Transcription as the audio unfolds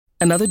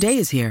Another day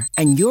is here,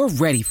 and you're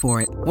ready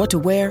for it. What to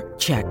wear?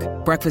 Check.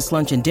 Breakfast,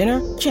 lunch, and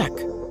dinner? Check.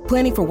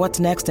 Planning for what's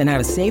next and how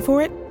to save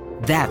for it?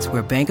 That's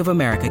where Bank of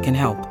America can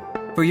help.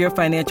 For your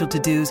financial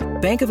to-dos,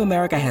 Bank of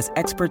America has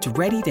experts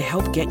ready to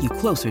help get you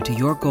closer to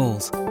your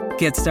goals.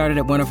 Get started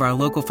at one of our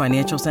local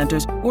financial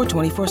centers or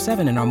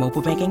 24/7 in our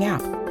mobile banking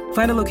app.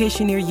 Find a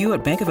location near you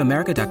at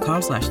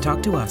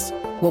bankofamerica.com/talktous.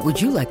 What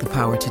would you like the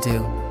power to do?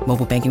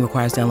 Mobile banking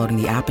requires downloading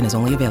the app and is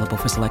only available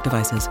for select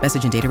devices.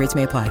 Message and data rates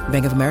may apply.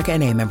 Bank of America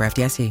N.A., member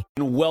FDIC.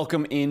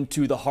 Welcome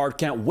into the Hard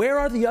Count. Where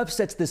are the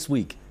upsets this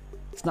week?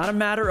 It's not a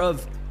matter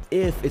of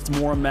if, it's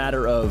more a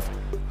matter of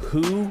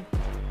who,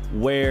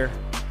 where,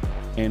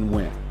 and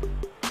when.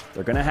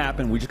 They're going to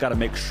happen. We just got to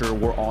make sure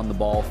we're on the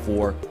ball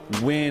for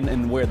when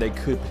and where they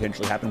could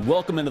potentially happen.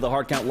 Welcome into the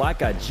Hard Count.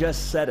 Like I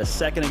just said a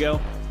second ago,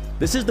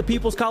 this is the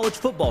People's College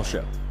Football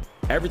Show.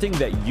 Everything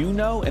that you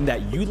know and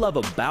that you love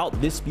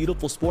about this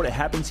beautiful sport, it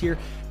happens here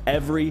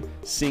every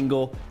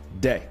single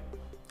day.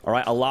 All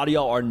right, a lot of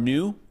y'all are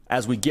new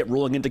as we get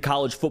rolling into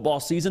college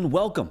football season.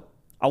 Welcome.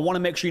 I want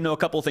to make sure you know a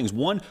couple of things.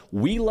 One,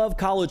 we love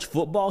college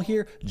football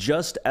here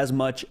just as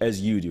much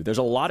as you do. There's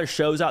a lot of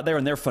shows out there,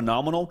 and they're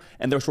phenomenal,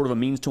 and they're sort of a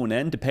means to an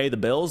end to pay the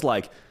bills,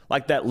 like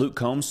that Luke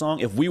Combs song.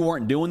 If we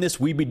weren't doing this,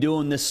 we'd be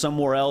doing this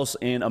somewhere else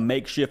in a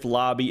makeshift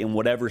lobby in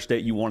whatever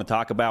state you want to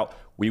talk about.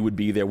 We would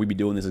be there. We'd be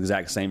doing this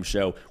exact same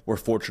show. We're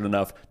fortunate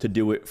enough to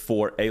do it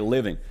for a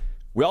living.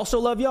 We also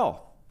love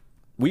y'all.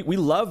 We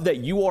love that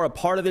you are a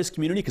part of this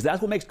community because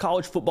that's what makes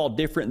college football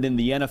different than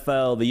the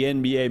NFL, the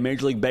NBA,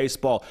 Major League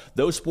Baseball.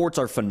 Those sports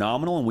are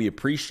phenomenal and we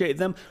appreciate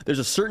them. There's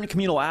a certain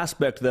communal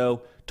aspect,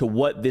 though, to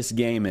what this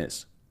game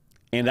is.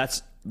 And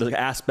that's the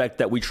aspect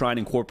that we try and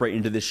incorporate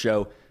into this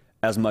show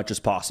as much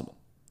as possible.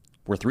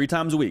 We're 3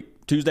 times a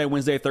week, Tuesday,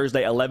 Wednesday,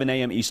 Thursday, 11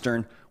 a.m.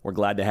 Eastern. We're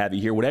glad to have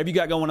you here. Whatever you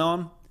got going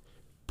on,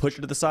 push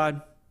it to the side.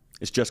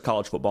 It's just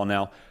college football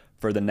now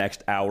for the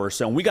next hour or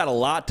so. And we got a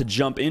lot to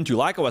jump into.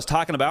 Like I was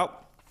talking about,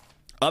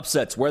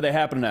 upsets, where they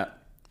happening at?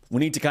 We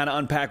need to kind of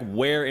unpack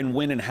where and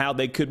when and how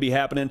they could be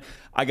happening.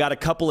 I got a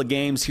couple of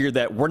games here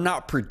that we're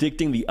not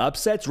predicting the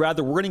upsets.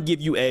 Rather, we're going to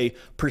give you a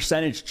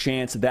percentage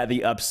chance that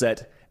the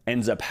upset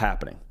ends up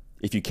happening,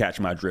 if you catch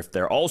my drift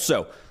there.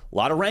 Also, a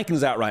lot of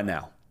rankings out right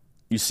now.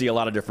 You see a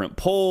lot of different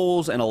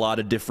polls and a lot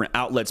of different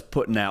outlets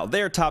putting out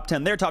their top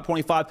 10, their top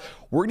 25.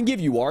 We're going to give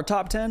you our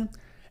top 10.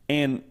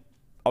 And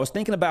I was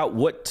thinking about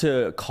what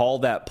to call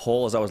that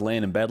poll as I was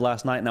laying in bed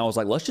last night. And I was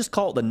like, let's just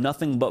call it the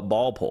nothing but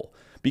ball poll.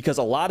 Because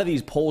a lot of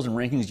these polls and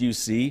rankings you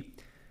see,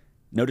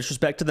 no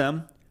disrespect to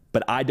them,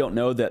 but I don't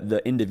know that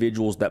the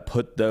individuals that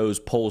put those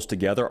polls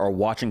together are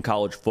watching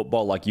college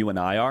football like you and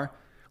I are.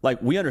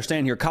 Like, we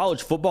understand here,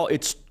 college football,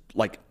 it's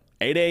like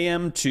 8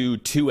 a.m. to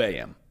 2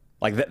 a.m.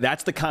 Like,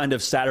 that's the kind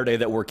of Saturday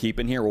that we're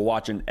keeping here. We're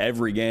watching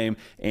every game,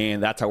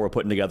 and that's how we're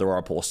putting together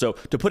our poll. So,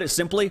 to put it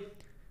simply,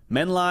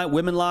 men lie,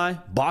 women lie,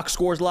 box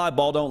scores lie,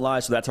 ball don't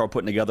lie. So that's how we're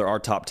putting together our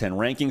top 10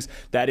 rankings.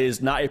 That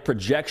is not a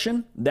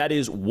projection. That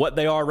is what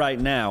they are right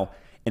now.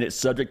 And it's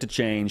subject to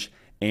change,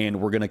 and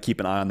we're going to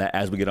keep an eye on that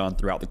as we get on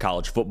throughout the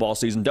college football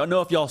season. Don't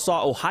know if y'all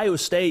saw Ohio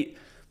State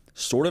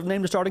sort of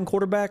named a starting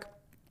quarterback.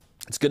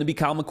 It's going to be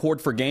Kyle McCord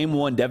for game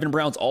 1. Devin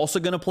Brown's also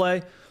going to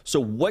play.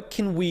 So what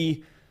can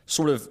we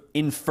sort of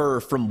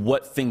infer from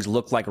what things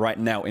look like right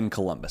now in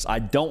Columbus? I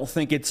don't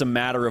think it's a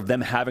matter of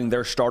them having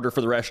their starter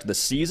for the rest of the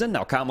season.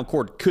 Now, Kyle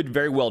McCord could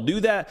very well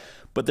do that,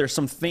 but there's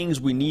some things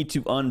we need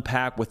to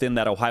unpack within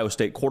that Ohio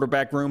State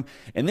quarterback room.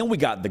 And then we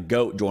got the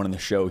GOAT joining the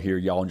show here,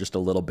 y'all, in just a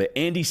little bit.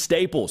 Andy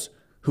Staples,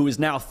 who is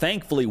now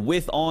thankfully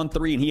with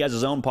On3, and he has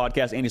his own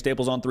podcast, Andy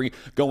Staples On3.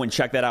 Go and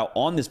check that out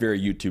on this very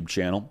YouTube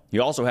channel. He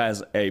also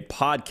has a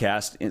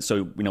podcast, and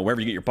so wherever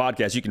you get your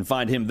podcast, you can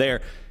find him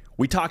there.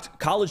 We talked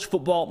college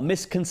football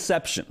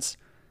misconceptions.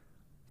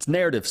 It's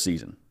narrative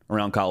season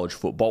around college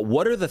football.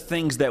 What are the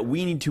things that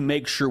we need to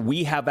make sure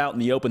we have out in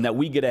the open that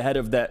we get ahead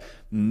of that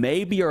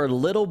maybe are a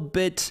little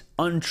bit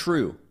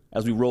untrue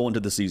as we roll into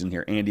the season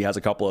here? Andy has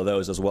a couple of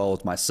those as well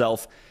as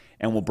myself,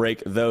 and we'll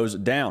break those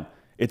down.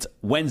 It's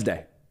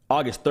Wednesday,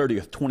 August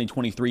 30th,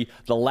 2023,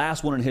 the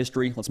last one in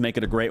history. Let's make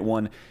it a great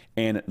one,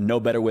 and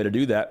no better way to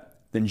do that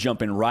than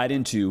jumping right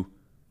into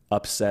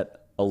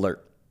upset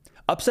alert.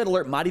 Upset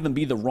alert might even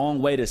be the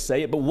wrong way to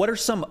say it, but what are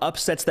some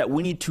upsets that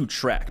we need to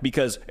track?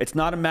 Because it's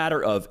not a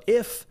matter of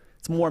if,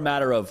 it's more a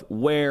matter of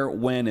where,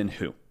 when, and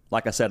who,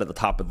 like I said at the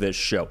top of this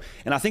show.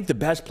 And I think the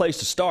best place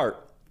to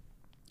start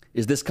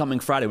is this coming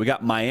Friday. We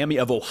got Miami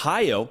of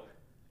Ohio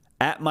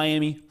at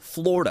Miami,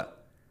 Florida.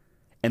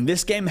 And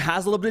this game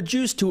has a little bit of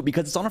juice to it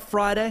because it's on a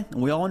Friday,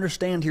 and we all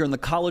understand here in the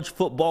college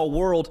football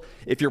world,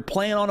 if you're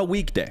playing on a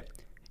weekday,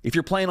 if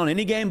you're playing on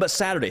any game but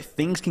Saturday,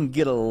 things can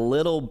get a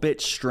little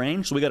bit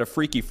strange. So we got a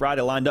Freaky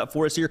Friday lined up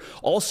for us here.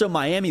 Also,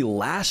 Miami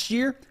last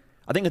year,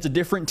 I think it's a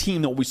different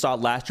team than what we saw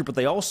last year, but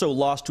they also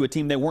lost to a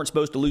team they weren't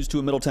supposed to lose to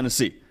in Middle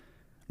Tennessee.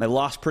 They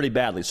lost pretty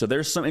badly. So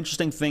there's some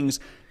interesting things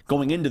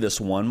going into this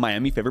one.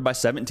 Miami favored by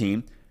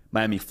 17.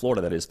 Miami,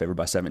 Florida, that is, favored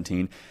by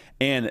 17.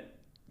 And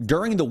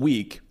during the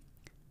week,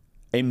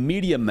 a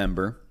media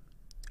member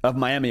of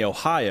Miami,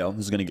 Ohio,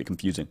 this is going to get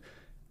confusing,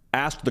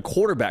 asked the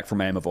quarterback for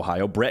Miami of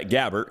Ohio, Brett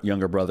Gabbert,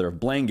 younger brother of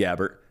Blaine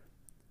Gabbert,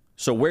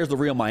 so where's the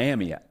real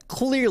Miami at?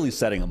 Clearly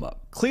setting him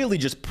up. Clearly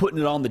just putting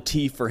it on the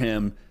tee for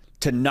him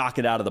to knock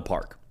it out of the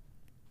park.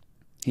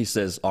 He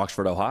says,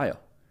 Oxford, Ohio.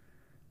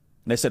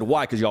 And they said,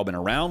 why? Because y'all been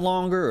around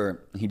longer?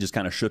 Or he just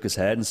kind of shook his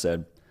head and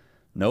said,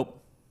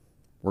 nope,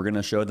 we're going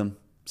to show them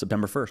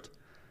September 1st.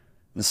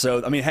 And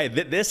so, I mean, hey,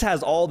 this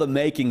has all the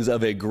makings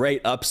of a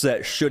great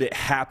upset should it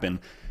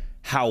happen.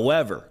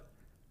 However,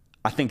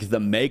 I think the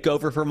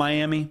makeover for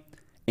Miami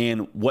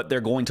and what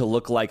they're going to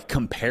look like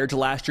compared to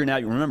last year now,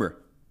 you remember,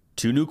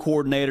 2 new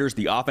coordinators.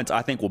 The offense,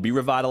 I think, will be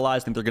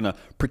revitalized. I think they're going to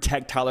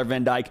protect Tyler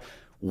Van Dyke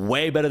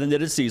way better than they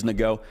did a season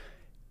ago.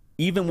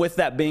 Even with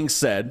that being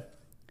said,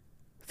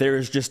 there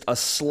is just a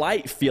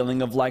slight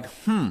feeling of like,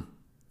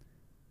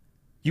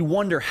 you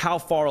wonder how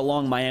far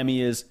along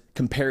Miami is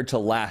compared to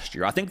last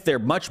year. I think they're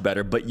much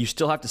better, but you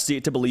still have to see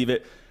it to believe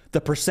it.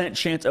 The percent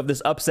chance of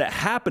this upset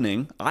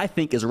happening, I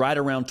think, is right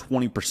around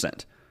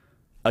 20%.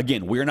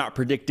 Again, we're not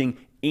predicting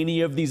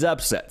any of these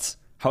upsets.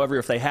 However,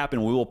 if they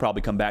happen, we will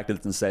probably come back to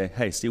this and say,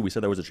 hey, see, we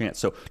said there was a chance.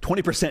 So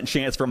 20%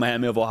 chance for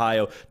Miami of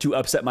Ohio to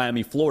upset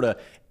Miami, Florida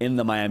in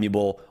the Miami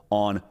Bowl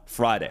on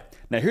Friday.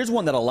 Now, here's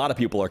one that a lot of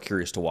people are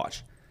curious to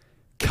watch.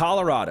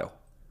 Colorado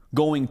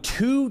going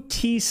to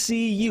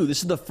TCU.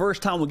 This is the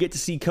first time we'll get to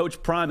see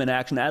Coach Prime in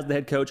action as the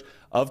head coach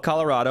of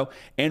Colorado.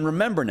 And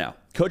remember now,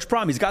 Coach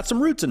Prime, he's got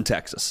some roots in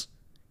Texas.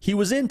 He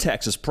was in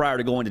Texas prior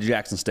to going to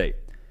Jackson State.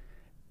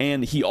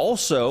 And he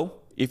also,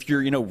 if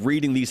you're,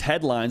 reading these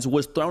headlines,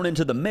 was thrown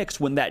into the mix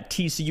when that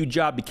TCU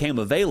job became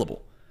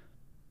available.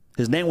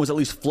 His name was at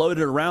least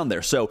floated around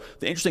there. So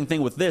the interesting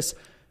thing with this,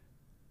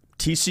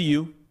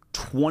 TCU,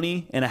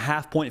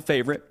 20.5-point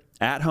favorite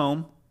at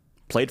home,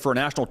 played for a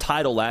national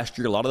title last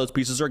year. A lot of those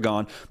pieces are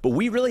gone, but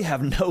we really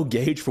have no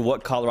gauge for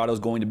what Colorado is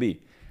going to be.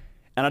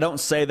 And I don't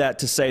say that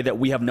to say that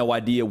we have no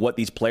idea what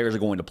these players are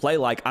going to play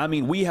like. I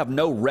mean, we have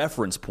no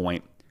reference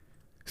point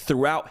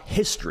throughout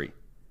history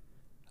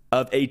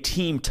of a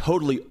team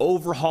totally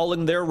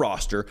overhauling their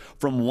roster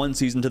from one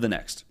season to the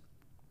next.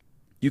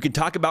 You can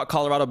talk about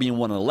Colorado being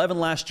 1-11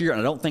 last year,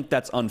 and I don't think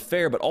that's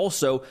unfair, but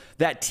also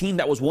that team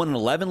that was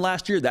 1-11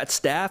 last year, that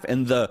staff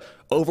and the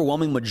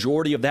overwhelming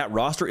majority of that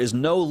roster is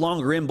no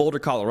longer in Boulder,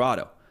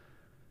 Colorado.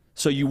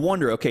 So you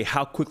wonder, okay,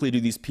 how quickly do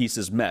these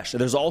pieces mesh?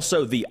 There's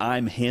also the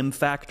I'm him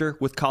factor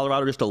with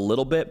Colorado just a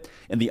little bit,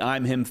 and the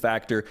I'm him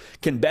factor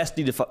can best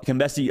be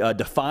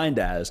defined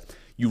as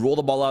you roll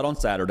the ball out on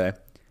Saturday,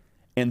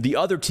 and the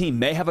other team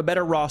may have a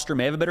better roster,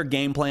 may have a better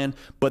game plan,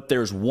 but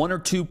there's 1 or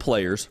 2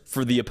 players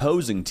for the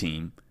opposing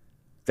team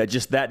that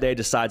just that day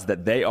decides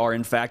that they are,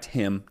 in fact,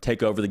 him,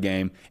 take over the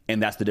game,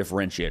 and that's the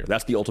differentiator.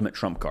 That's the ultimate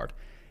trump card.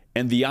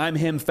 And the I'm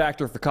him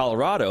factor for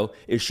Colorado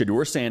is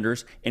Shedeur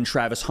Sanders and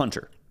Travis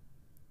Hunter.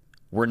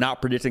 We're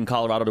not predicting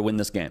Colorado to win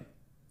this game.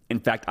 In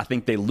fact, I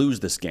think they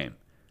lose this game.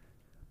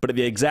 But at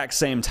the exact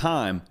same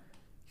time,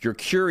 you're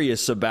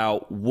curious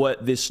about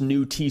what this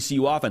new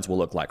TCU offense will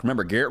look like.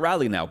 Remember, Garrett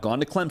Riley now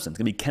gone to Clemson. It's going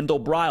to be Kendall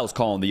Briles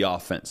calling the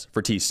offense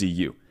for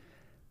TCU.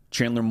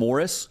 Chandler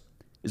Morris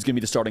is going to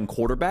be the starting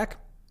quarterback.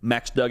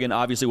 Max Duggan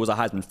obviously was a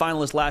Heisman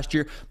finalist last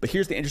year, but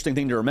here's the interesting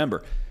thing to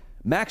remember.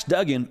 Max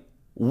Duggan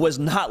was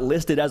not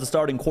listed as a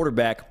starting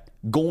quarterback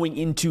going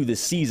into the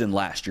season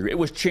last year. It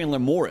was Chandler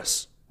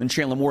Morris. Then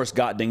Chandler Morris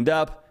got dinged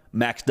up.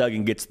 Max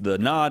Duggan gets the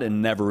nod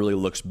and never really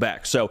looks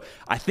back. So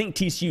I think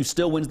TCU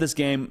still wins this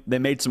game. They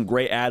made some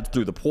great adds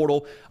through the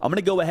portal. I'm going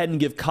to go ahead and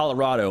give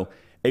Colorado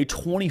a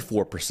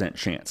 24%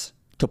 chance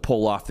to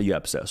pull off the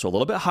upset. So a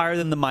little bit higher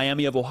than the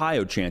Miami of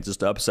Ohio chances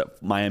to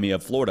upset Miami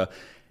of Florida.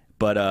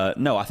 But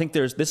no, I think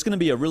this is going to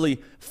be a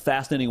really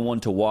fascinating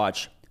one to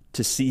watch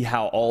to see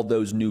how all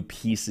those new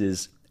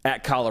pieces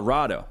at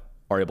Colorado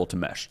are able to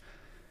mesh.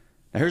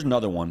 Now here's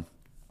another one.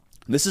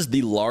 This is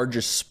the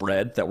largest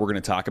spread that we're going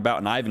to talk about,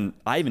 and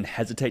I even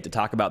hesitate to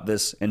talk about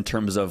this in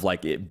terms of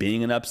like it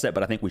being an upset,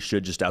 but I think we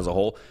should just as a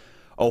whole.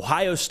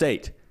 Ohio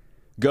State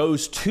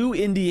goes to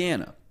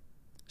Indiana.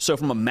 So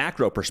from a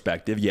macro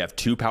perspective, you have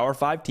 2 Power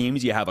 5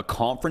 teams, you have a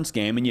conference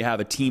game, and you have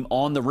a team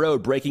on the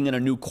road breaking in a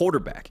new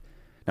quarterback.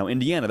 Now,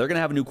 Indiana, they're going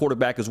to have a new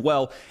quarterback as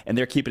well, and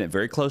they're keeping it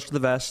very close to the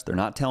vest. They're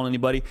not telling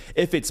anybody.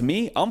 If it's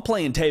me, I'm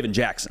playing Taven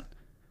Jackson,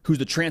 who's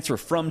the transfer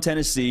from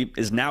Tennessee,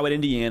 is now at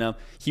Indiana.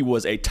 He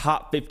was a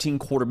top 15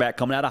 quarterback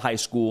coming out of high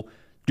school.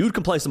 Dude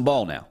can play some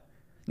ball now.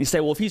 And you say,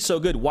 well, if he's so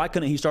good, why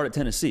couldn't he start at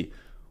Tennessee?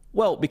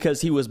 Well,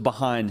 because he was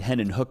behind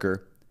Hendon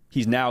Hooker.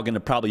 He's now going to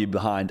probably be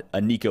behind a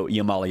Nico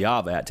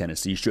Iamaleava at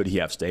Tennessee, should he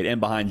have stayed,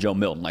 and behind Joe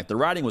Milton. Like, the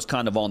writing was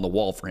kind of on the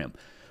wall for him.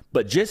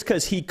 But just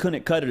because he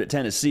couldn't cut it at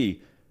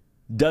Tennessee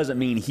doesn't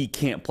mean he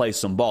can't play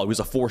some ball. He was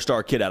a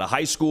 4-star kid out of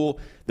high school.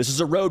 This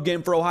is a road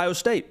game for Ohio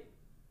State.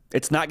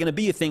 It's not going to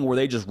be a thing where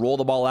they just roll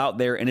the ball out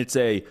there and it's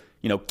a,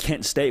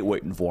 Kent State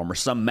waiting for him or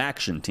some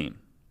Maction team.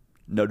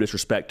 No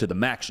disrespect to the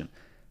Maction.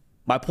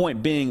 My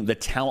point being, the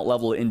talent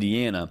level of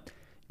Indiana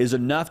is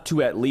enough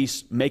to at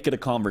least make it a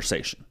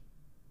conversation.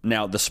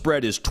 Now, the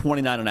spread is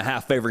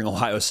 29.5 favoring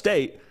Ohio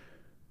State,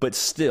 but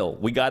still,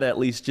 we got to at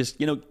least just,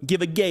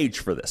 give a gauge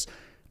for this.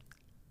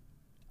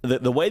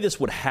 The way this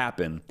would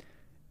happen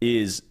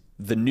is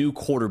the new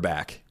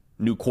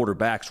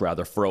quarterbacks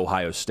rather, for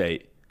Ohio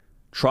State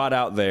trot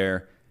out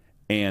there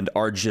and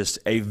are just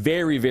a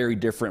very, very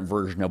different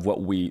version of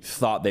what we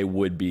thought they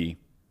would be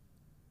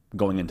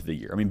going into the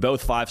year. I mean,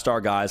 both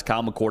five-star guys,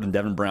 Kyle McCord and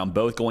Devin Brown,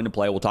 both going to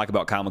play. We'll talk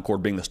about Kyle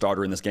McCord being the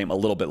starter in this game a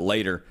little bit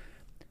later.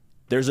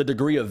 There's a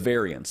degree of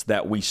variance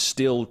that we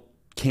still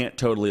can't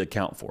totally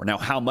account for. Now,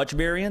 how much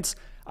variance?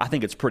 I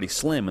think it's pretty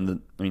slim,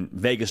 and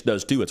Vegas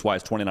does too. It's why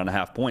it's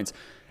 29.5 points.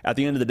 At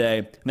the end of the day,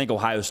 I think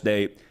Ohio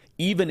State,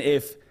 even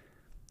if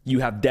you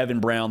have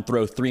Devin Brown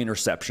throw 3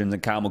 interceptions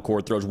and Kyle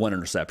McCord throws 1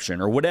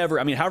 interception or whatever,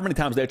 however many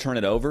times they turn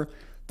it over,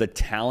 the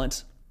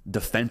talent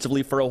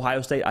defensively for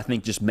Ohio State, I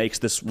think, just makes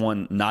this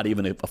one not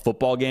even a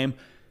football game.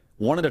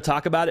 Wanted to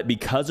talk about it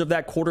because of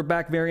that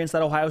quarterback variance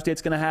that Ohio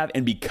State's going to have,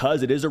 and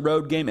because it is a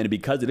road game and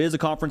because it is a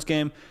conference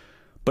game.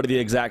 But at the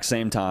exact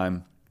same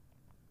time,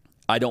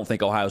 I don't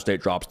think Ohio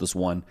State drops this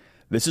one.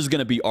 This is going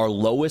to be our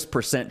lowest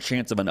percent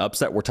chance of an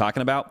upset we're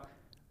talking about.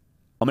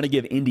 I'm going to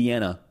give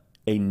Indiana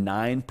a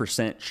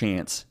 9%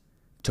 chance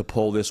to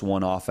pull this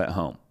one off at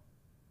home.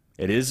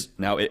 It is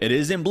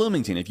in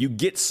Bloomington. If you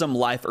get some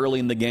life early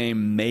in the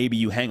game, maybe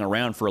you hang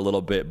around for a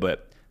little bit,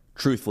 but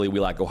truthfully, we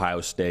like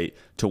Ohio State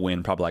to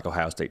win, probably like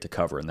Ohio State to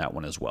cover in that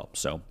one as well.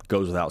 So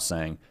goes without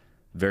saying,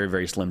 very,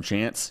 very slim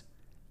chance.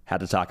 Had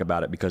to talk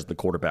about it because of the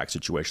quarterback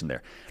situation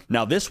there.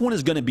 Now, this one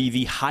is going to be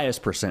the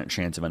highest percent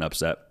chance of an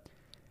upset,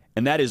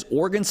 and that is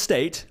Oregon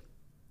State,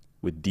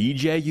 with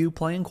DJU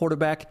playing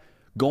quarterback,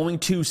 going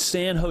to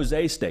San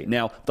Jose State.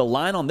 Now, the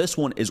line on this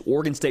one is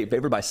Oregon State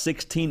favored by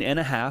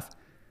 16.5.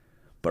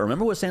 But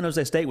remember what San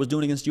Jose State was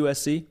doing against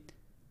USC?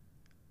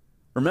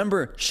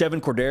 Remember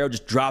Chevin Cordero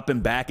just dropping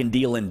back and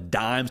dealing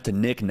dimes to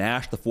Nick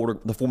Nash, the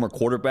former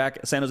quarterback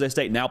at San Jose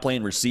State, now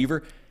playing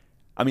receiver?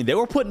 They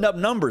were putting up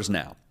numbers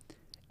now.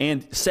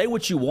 And say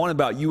what you want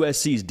about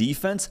USC's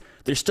defense,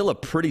 there's still a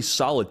pretty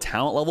solid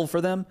talent level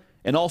for them.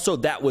 And also,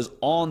 that was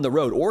on the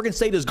road. Oregon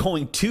State is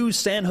going to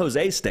San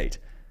Jose State.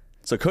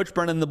 So Coach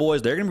Brennan and the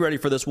boys, they're going to be ready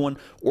for this one.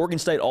 Oregon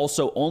State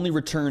also only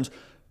returns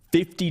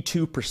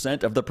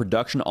 52% of the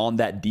production on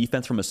that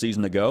defense from a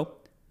season ago.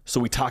 So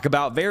we talk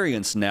about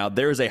variance now.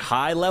 There is a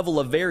high level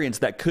of variance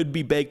that could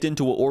be baked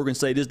into what Oregon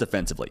State is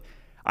defensively.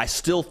 I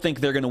still think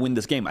they're going to win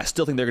this game. I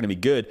still think they're going to be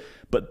good.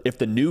 But if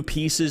the new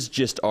pieces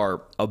just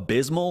are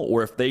abysmal,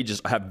 or if they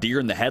just have deer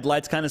in the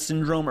headlights kind of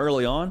syndrome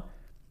early on,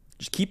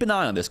 just keep an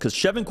eye on this, because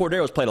Chevin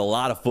Cordero's played a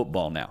lot of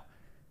football now.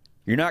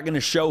 You're not going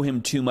to show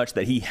him too much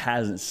that he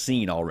hasn't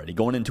seen already,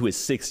 going into his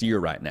 6th year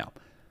right now.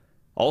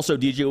 Also,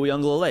 DJ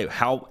Uiagalelei,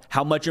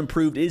 how much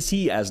improved is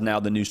he as now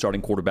the new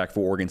starting quarterback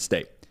for Oregon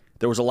State?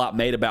 There was a lot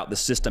made about the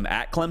system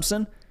at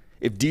Clemson.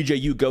 If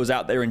DJU goes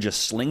out there and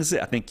just slings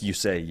it, I think you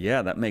say,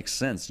 yeah, that makes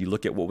sense. You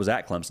look at what was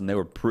at Clemson. They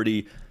were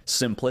pretty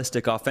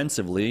simplistic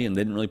offensively and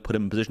they didn't really put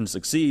him in position to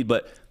succeed.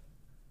 But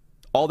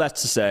all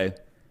that's to say,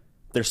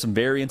 there's some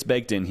variance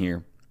baked in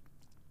here.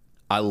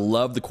 I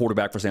love the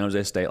quarterback for San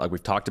Jose State, like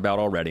we've talked about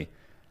already.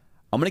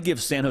 I'm going to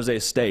give San Jose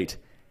State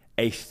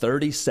a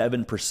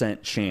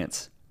 37%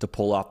 chance to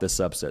pull off this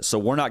upset. So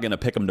we're not going to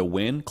pick them to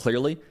win,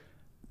 clearly.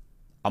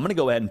 I'm going to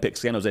go ahead and pick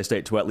San Jose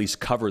State to at least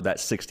cover that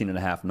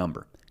 16.5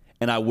 number.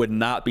 And I would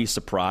not be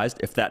surprised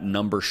if that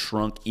number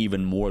shrunk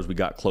even more as we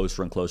got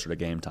closer and closer to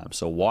game time.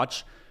 So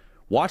watch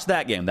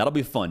that game. That'll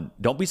be fun.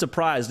 Don't be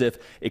surprised if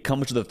it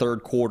comes to the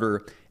third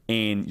quarter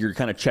and you're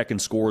kind of checking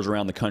scores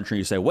around the country.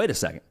 You say, wait a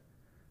second.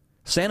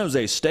 San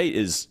Jose State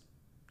is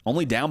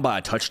only down by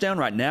a touchdown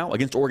right now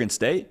against Oregon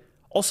State.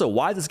 Also,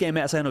 why is this game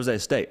at San Jose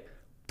State?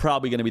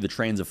 Probably going to be the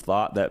trains of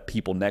thought that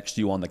people next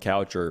to you on the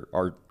couch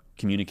are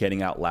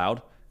communicating out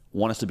loud.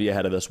 Want us to be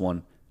ahead of this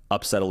one.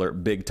 Upset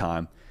alert big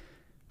time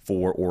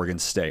for Oregon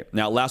State.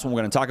 Now, last one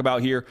we're going to talk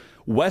about here,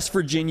 West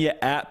Virginia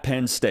at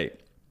Penn State.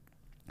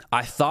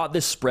 I thought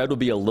this spread would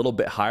be a little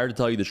bit higher, to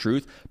tell you the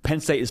truth. Penn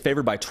State is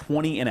favored by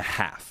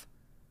 20.5.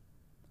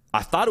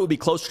 I thought it would be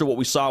closer to what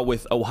we saw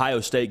with Ohio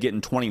State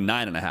getting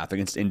 29.5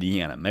 against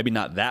Indiana. Maybe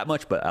not that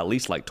much, but at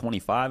least like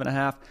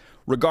 25.5.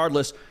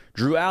 Regardless,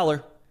 Drew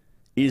Aller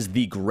is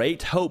the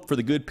great hope for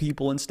the good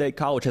people in State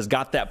College, has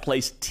got that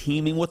place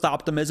teeming with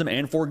optimism,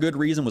 and for good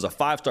reason, was a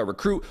 5-star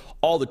recruit,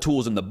 all the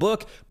tools in the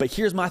book. But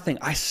here's my thing.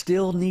 I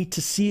still need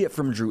to see it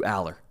from Drew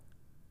Aller.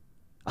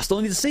 I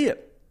still need to see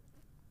it.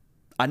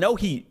 I know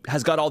he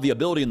has got all the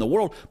ability in the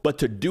world, but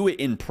to do it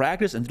in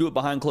practice and do it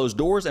behind closed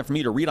doors, and for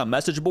me to read on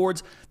message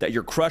boards that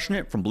you're crushing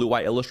it from Blue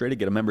White Illustrated,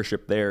 get a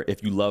membership there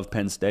if you love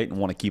Penn State and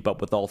want to keep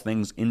up with all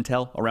things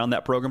intel around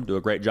that program. Do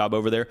a great job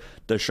over there.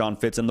 Does Sean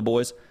Fitz and the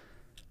boys.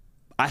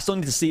 I still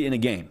need to see it in a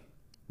game.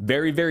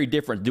 Very, very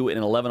different. Do it in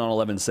an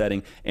 11-on-11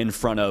 setting in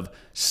front of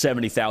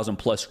 70,000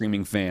 plus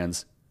screaming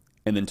fans,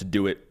 and then to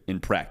do it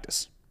in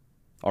practice.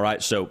 All right,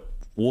 so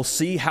we'll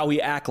see how he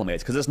acclimates,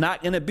 because it's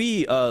not going to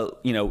be a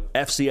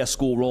FCS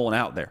school rolling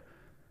out there.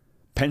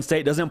 Penn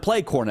State doesn't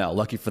play Cornell.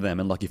 Lucky for them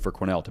and lucky for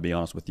Cornell, to be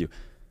honest with you.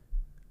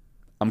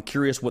 I'm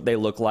curious what they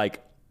look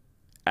like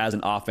as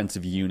an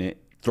offensive unit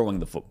throwing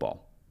the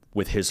football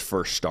with his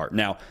first start.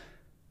 Now,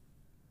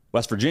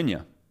 West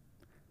Virginia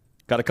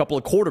got a couple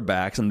of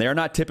quarterbacks, and they're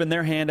not tipping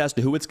their hand as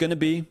to who it's going to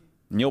be.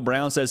 Neil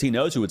Brown says he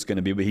knows who it's going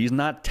to be, but he's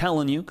not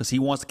telling you because he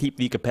wants to keep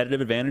the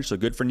competitive advantage, so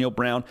good for Neil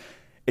Brown.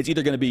 It's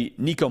either going to be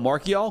Nico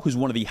Marchiol, who's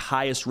one of the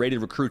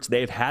highest-rated recruits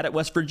they've had at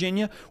West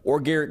Virginia, or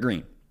Garrett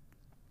Green.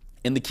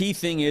 And the key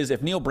thing is,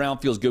 if Neil Brown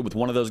feels good with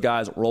one of those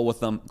guys, roll with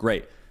them,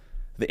 great.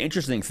 The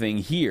interesting thing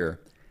here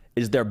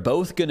is they're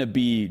both going to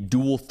be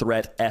dual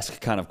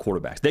threat-esque kind of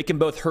quarterbacks. They can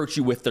both hurt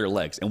you with their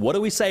legs. And what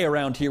do we say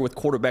around here with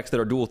quarterbacks that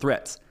are dual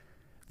threats?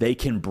 They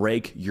can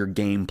break your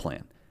game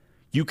plan.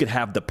 You could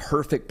have the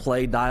perfect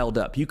play dialed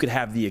up. You could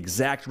have the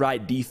exact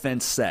right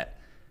defense set.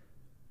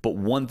 But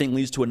one thing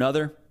leads to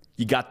another.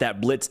 You got that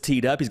blitz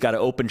teed up. He's got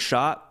an open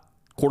shot.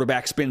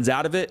 Quarterback spins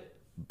out of it.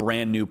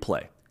 Brand new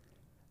play.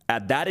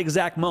 At that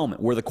exact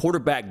moment where the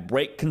quarterback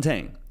break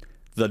contain,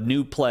 the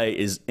new play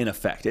is in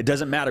effect. It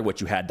doesn't matter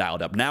what you had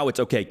dialed up. Now it's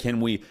okay.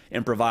 Can we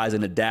improvise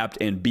and adapt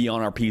and be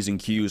on our P's and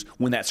Q's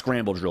when that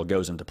scramble drill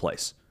goes into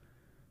place?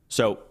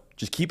 So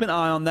just keep an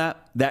eye on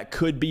that. That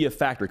could be a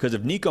factor because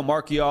if Nico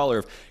Marchiol or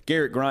if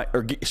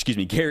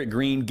Garrett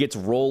Green gets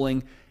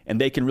rolling and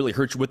they can really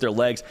hurt you with their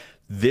legs,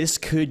 this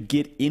could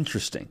get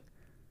interesting.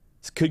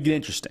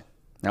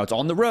 Now, it's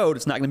on the road.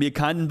 It's not going to be a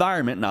kind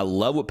environment, and I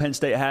love what Penn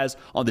State has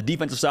on the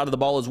defensive side of the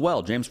ball as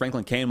well. James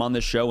Franklin came on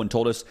this show and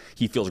told us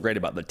he feels great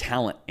about the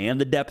talent and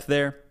the depth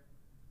there.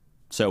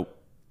 So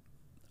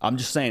I'm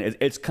just saying,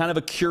 it's kind of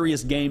a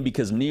curious game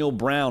because Neil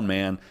Brown,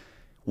 man,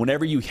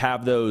 whenever you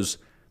have those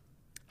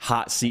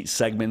hot seat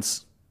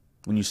segments,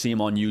 when you see him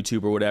on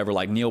YouTube or whatever,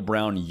 like Neil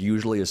Brown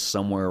usually is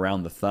somewhere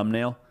around the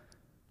thumbnail.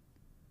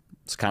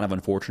 It's kind of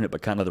unfortunate,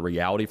 but kind of the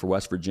reality for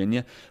West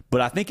Virginia. But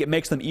I think it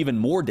makes them even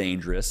more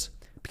dangerous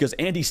because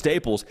Andy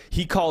Staples,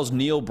 he calls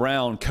Neil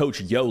Brown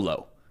Coach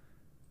YOLO.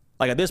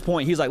 Like at this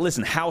point, he's like,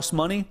 listen, house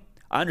money.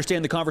 I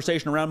understand the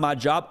conversation around my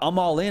job. I'm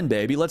all in,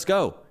 baby. Let's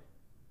go.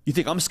 You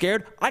think I'm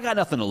scared? I got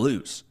nothing to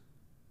lose.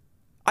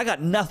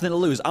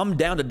 I'm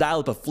down to dial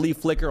up a flea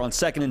flicker on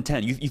 2nd and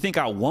 10. You think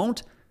I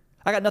won't?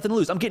 I got nothing to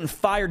lose. I'm getting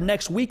fired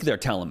next week, they're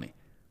telling me.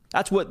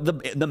 That's what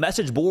the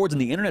message boards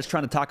and the internet's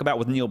trying to talk about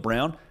with Neil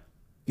Brown.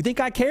 You think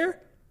I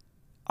care?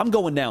 I'm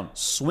going down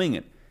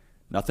swinging.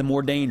 Nothing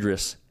more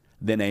dangerous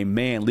than a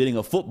man leading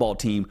a football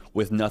team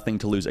with nothing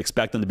to lose.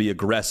 Expect them to be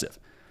aggressive.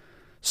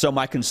 So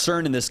my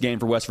concern in this game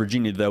for West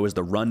Virginia, though, is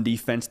the run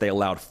defense. They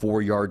allowed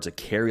 4 yards a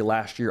carry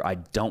last year. I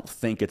don't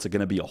think it's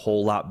going to be a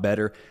whole lot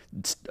better.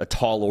 It's a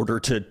tall order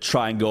to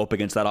try and go up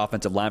against that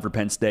offensive line for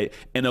Penn State.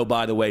 And oh,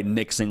 by the way,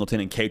 Nick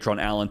Singleton and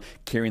Katron Allen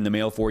carrying the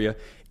mail for you.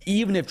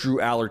 Even if Drew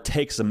Aller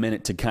takes a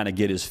minute to kind of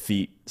get his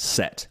feet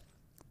set,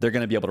 they're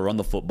going to be able to run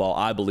the football,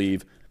 I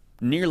believe,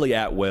 nearly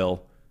at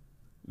will.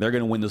 They're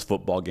going to win this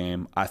football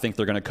game. I think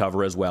they're going to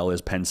cover as well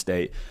as Penn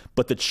State.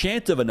 But the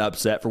chance of an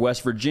upset for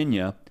West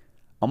Virginia,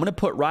 I'm going to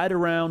put right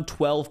around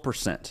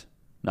 12%.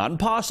 Not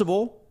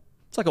impossible.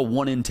 It's like a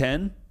 1 in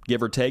 10,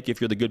 give or take, if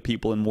you're the good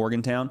people in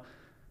Morgantown.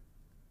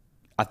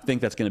 I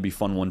think that's going to be a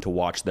fun one to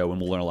watch, though,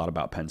 and we'll learn a lot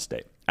about Penn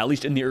State, at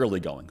least in the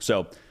early going.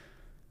 So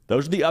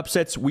those are the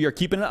upsets we are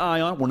keeping an eye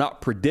on. We're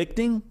not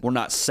predicting. We're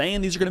not saying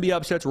these are going to be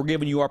upsets. We're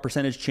giving you our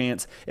percentage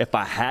chance. If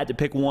I had to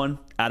pick one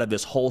out of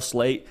this whole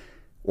slate,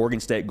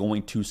 Oregon State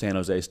going to San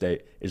Jose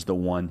State is the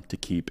one to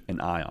keep an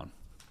eye on.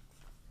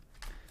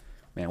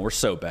 Man, we're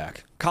so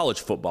back. College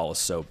football is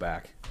so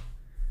back.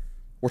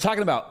 We're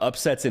talking about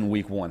upsets in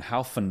week 1.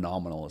 How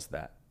phenomenal is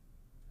that?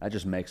 That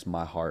just makes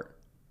my heart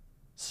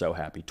so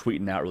happy.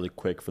 Tweeting out really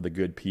quick for the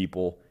good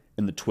people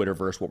in the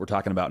Twitterverse what we're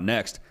talking about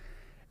next.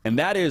 And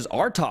that is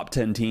our top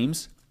 10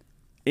 teams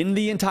in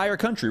the entire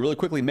country. Really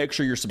quickly, make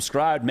sure you're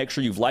subscribed. Make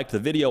sure you've liked the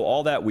video,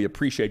 all that. We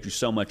appreciate you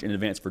so much in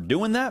advance for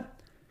doing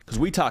that because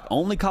we talk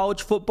only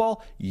college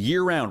football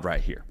year-round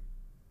right here.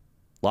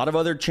 A lot of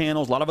other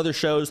channels, a lot of other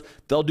shows,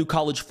 they'll do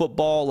college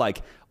football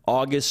like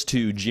August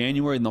to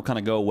January, and they'll kind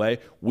of go away.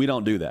 We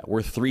don't do that.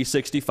 We're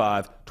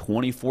 365,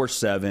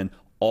 24/7,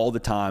 all the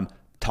time,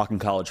 talking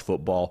college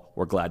football.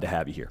 We're glad to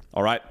have you here.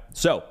 All right?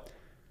 So,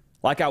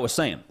 like I was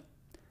saying,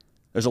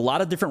 there's a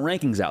lot of different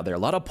rankings out there, a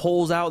lot of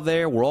polls out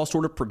there. We're all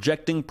sort of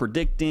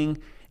predicting,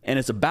 and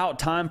it's about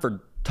time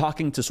for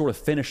talking to sort of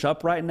finish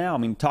up right now. I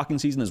mean, talking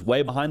season is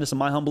way behind us, in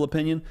my humble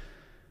opinion.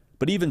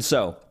 But even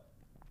so,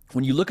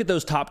 when you look at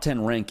those top 10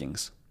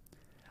 rankings,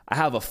 I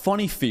have a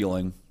funny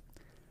feeling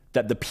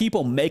that the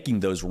people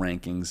making those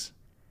rankings,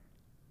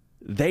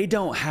 they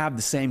don't have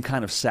the same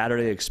kind of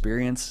Saturday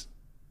experience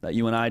that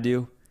you and I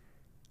do.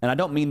 And I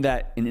don't mean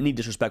that in any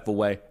disrespectful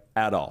way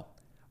at all.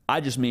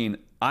 I just mean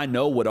I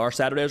know what our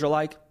Saturdays are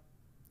like.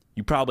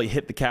 You probably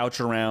hit the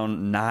couch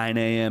around 9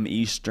 a.m.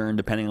 Eastern,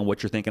 depending on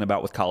what you're thinking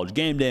about with college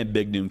game day and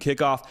big noon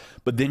kickoff.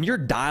 But then you're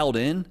dialed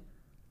in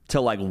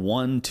till like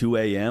 1, 2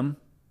 a.m.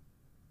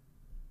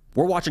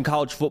 We're watching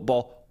college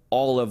football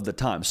all of the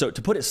time. So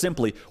to put it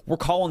simply, we're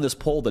calling this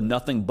poll the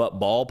nothing but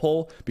ball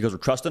poll because we're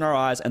trusting our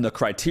eyes, and the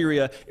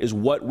criteria is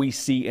what we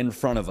see in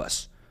front of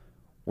us.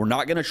 We're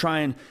not going to try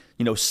and,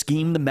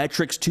 scheme the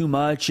metrics too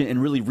much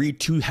and really read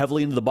too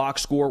heavily into the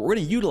box score. We're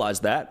going to utilize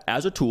that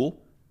as a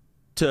tool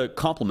to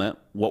complement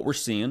what we're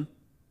seeing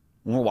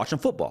when we're watching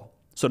football.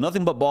 So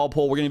nothing but ball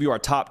poll. We're going to give you our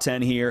top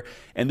 10 here.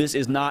 And this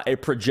is not a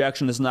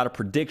projection. This is not a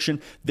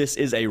prediction. This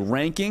is a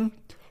ranking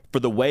for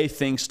the way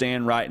things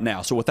stand right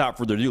now. So without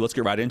further ado, let's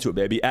get right into it,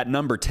 baby. At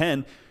number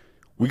 10,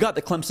 we got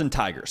the Clemson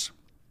Tigers.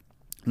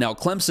 Now,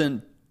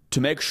 Clemson,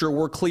 to make sure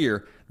we're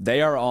clear,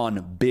 they are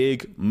on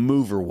big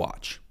mover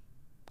watch.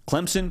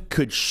 Clemson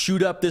could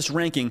shoot up this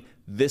ranking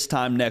this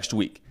time next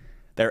week.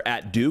 They're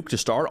at Duke to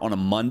start on a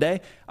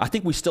Monday. I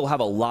think we still have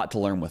a lot to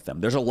learn with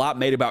them. There's a lot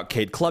made about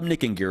Cade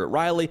Klubnik and Garrett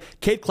Riley.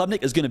 Cade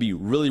Klubnik is going to be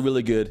really,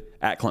 really good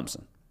at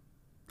Clemson.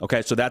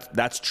 Okay, so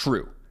that's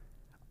true.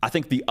 I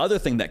think the other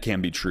thing that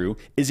can be true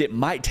is it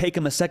might take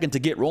him a second to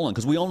get rolling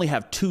because we only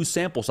have 2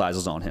 sample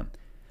sizes on him.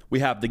 We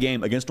have the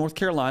game against North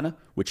Carolina,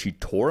 which he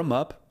tore him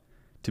up.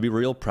 To be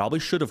real, probably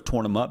should have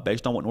torn him up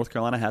based on what North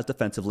Carolina has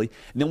defensively.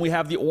 And then we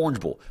have the Orange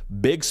Bowl.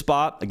 Big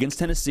spot against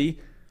Tennessee.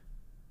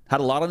 Had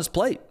a lot on his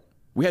plate.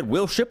 We had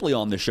Will Shipley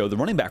on this show, the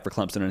running back for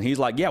Clemson, and he's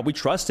like, yeah, we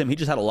trust him. He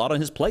just had a lot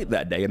on his plate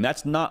that day, and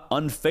that's not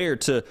unfair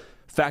to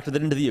factor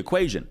that into the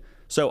equation.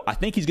 So I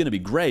think he's going to be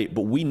great,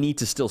 but we need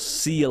to still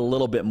see a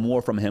little bit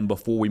more from him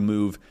before we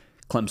move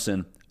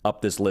Clemson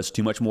up this list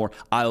too much more.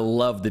 I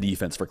love the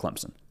defense for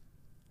Clemson.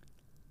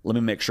 Let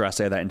me make sure I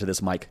say that into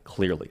this mic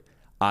clearly.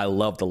 I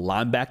love the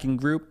linebacking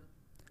group.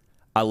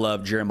 I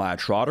love Jeremiah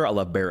Trotter. I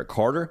love Barrett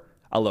Carter.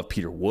 I love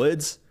Peter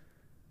Woods.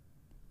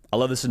 I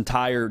love this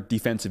entire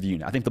defensive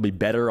unit. I think they'll be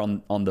better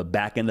on the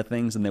back end of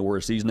things than they were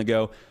a season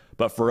ago.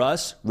 But for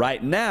us,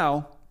 right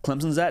now,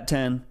 Clemson's at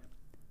 10.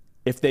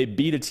 If they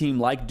beat a team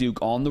like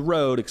Duke on the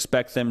road,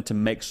 expect them to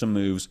make some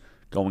moves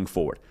going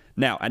forward.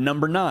 Now, at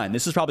number 9,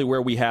 this is probably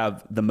where we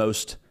have the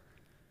most,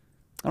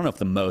 I don't know if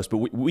the most, but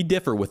we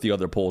differ with the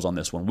other polls on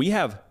this one. We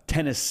have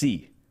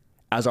Tennessee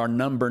as our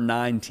number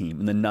 9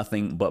 team in the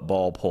Nothing But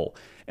Ball poll.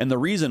 And the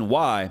reason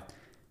why,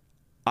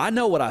 I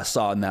know what I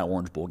saw in that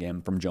Orange Bowl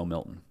game from Joe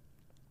Milton.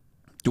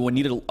 Do we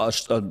need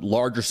a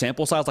larger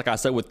sample size, like I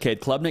said with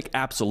Cade Klubnik?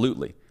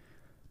 Absolutely.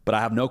 But I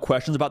have no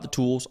questions about the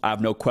tools. I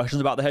have no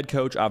questions about the head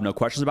coach. I have no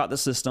questions about the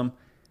system.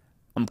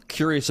 I'm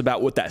curious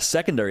about what that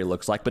secondary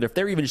looks like. But if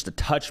they're even just a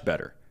touch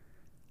better,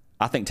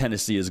 I think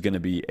Tennessee is going to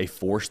be a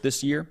force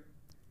this year.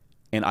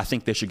 And I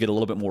think they should get a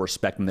little bit more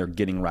respect than they're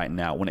getting right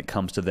now when it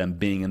comes to them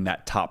being in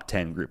that top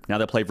 10 group. Now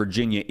they play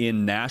Virginia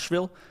in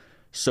Nashville,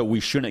 so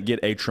we shouldn't get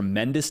a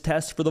tremendous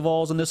test for the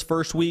Vols in this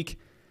first week.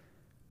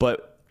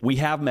 But we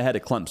have them ahead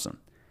of Clemson.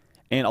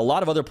 And a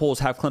lot of other polls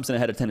have Clemson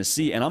ahead of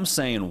Tennessee, and I'm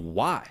saying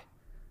why?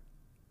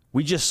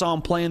 We just saw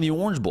them play in the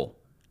Orange Bowl.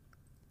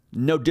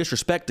 No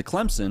disrespect to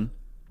Clemson,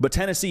 but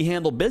Tennessee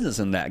handled business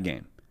in that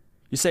game.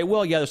 You say,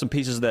 well, yeah, there's some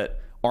pieces that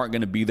aren't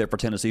going to be there for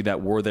Tennessee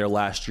that were there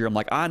last year. I'm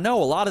like, I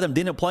know a lot of them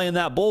didn't play in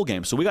that bowl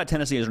game. So we got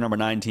Tennessee as our number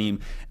 9 team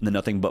in the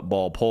Nothing But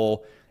Ball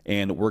poll,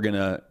 and we're going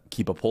to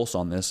keep a pulse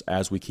on this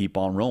as we keep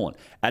on rolling.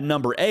 At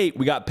number 8,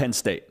 we got Penn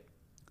State.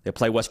 They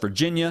play West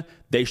Virginia.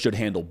 They should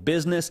handle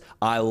business.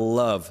 I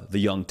love the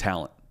young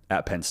talent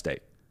at Penn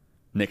State.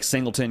 Nick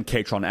Singleton,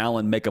 Katron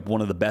Allen make up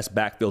one of the best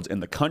backfields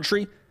in the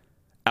country.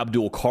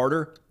 Abdul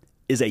Carter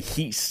is a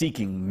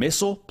heat-seeking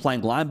missile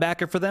playing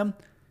linebacker for them.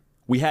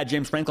 We had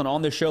James Franklin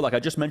on this show, like I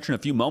just mentioned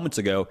a few moments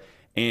ago,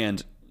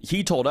 and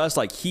he told us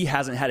like he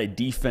hasn't had a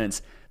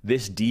defense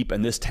this deep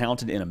and this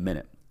talented in a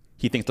minute.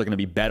 He thinks they're going to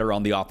be better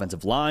on the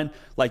offensive line.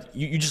 Like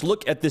you just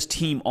look at this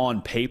team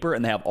on paper,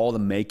 and they have all the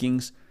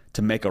makings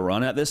to make a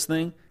run at this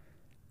thing.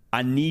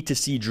 I need to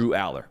see Drew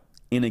Aller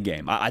in a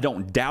game. I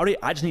don't doubt it.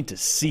 I just need to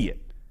see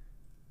it.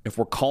 If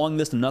we're calling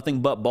this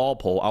Nothing But Ball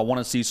poll, I want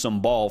to see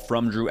some ball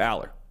from Drew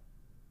Aller.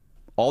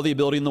 All the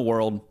ability in the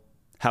world,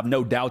 have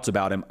no doubts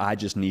about him. I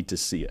just need to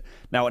see it.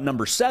 Now at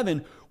number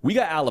 7, we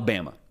got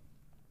Alabama.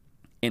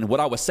 And what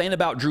I was saying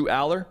about Drew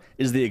Aller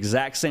is the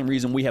exact same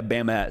reason we have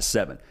Bama at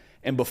 7.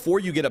 And before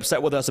you get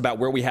upset with us about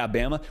where we have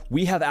Bama,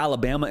 we have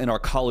Alabama in our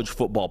college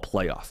football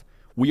playoff.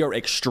 We are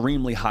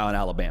extremely high on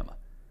Alabama.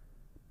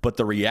 But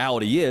the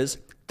reality is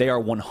they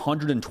are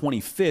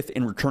 125th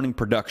in returning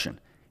production,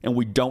 and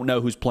we don't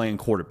know who's playing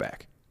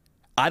quarterback.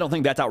 I don't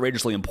think that's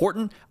outrageously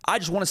important. I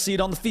just want to see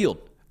it on the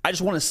field. I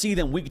just want to see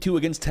them week 2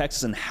 against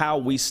Texas and how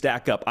we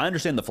stack up. I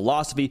understand the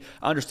philosophy.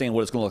 I understand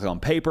what it's going to look like on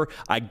paper.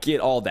 I get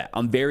all that.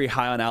 I'm very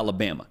high on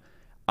Alabama.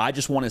 I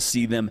just want to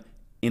see them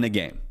in a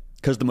game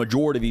because the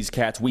majority of these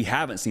cats we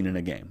haven't seen in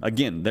a game.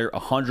 Again, they're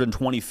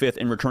 125th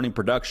in returning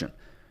production,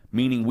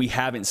 meaning we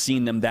haven't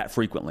seen them that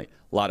frequently.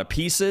 A lot of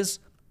pieces.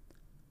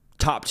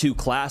 Top 2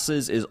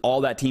 classes is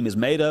all that team is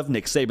made of.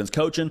 Nick Saban's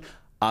coaching.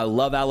 I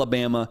love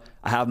Alabama.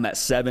 I have them at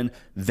 7.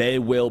 They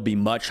will be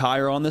much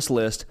higher on this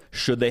list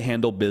should they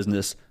handle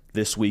business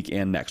this week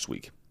and next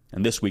week.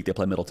 And this week they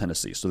play Middle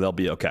Tennessee, so they'll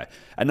be okay.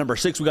 At number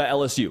 6, we got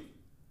LSU.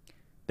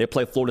 They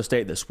play Florida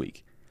State this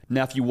week.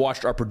 Now, if you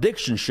watched our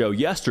prediction show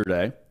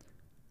yesterday,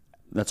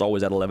 that's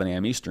always at 11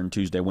 a.m. Eastern,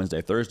 Tuesday,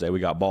 Wednesday, Thursday. We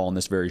got ball on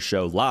this very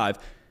show live.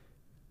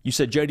 You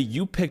said, JD,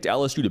 you picked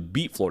LSU to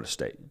beat Florida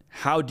State.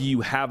 How do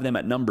you have them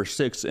at number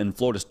 6 and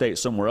Florida State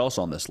somewhere else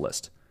on this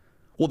list?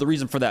 Well, the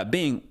reason for that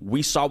being,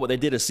 we saw what they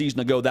did a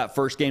season ago that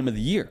first game of the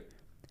year.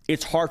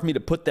 It's hard for me to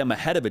put them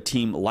ahead of a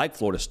team like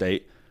Florida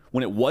State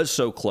when it was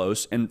so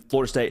close and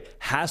Florida State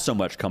has so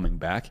much coming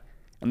back,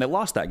 and they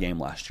lost that game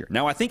last year.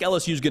 Now, I think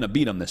LSU is going to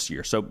beat them this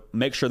year, so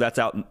make sure that's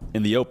out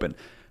in the open.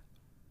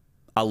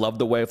 I love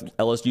the way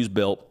LSU's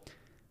built.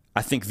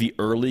 I think the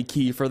early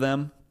key for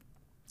them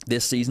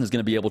this season is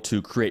going to be able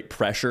to create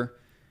pressure.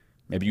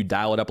 Maybe you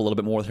dial it up a little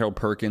bit more with Harold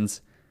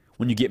Perkins.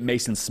 When you get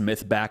Mason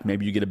Smith back,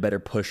 maybe you get a better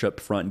push up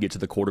front and get to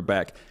the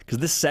quarterback. Because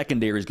this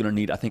secondary is going to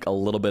need, I think, a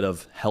little bit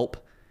of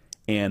help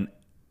and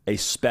a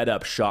sped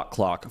up shot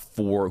clock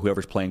for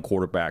whoever's playing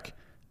quarterback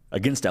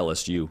against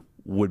LSU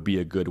would be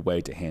a good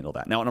way to handle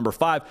that. Now, at number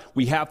 5,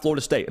 we have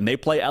Florida State, and they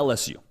play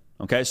LSU.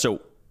 Okay,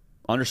 so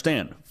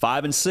understand,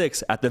 5 and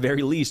 6 at the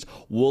very least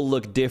will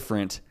look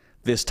different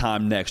this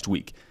time next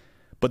week.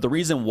 But the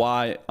reason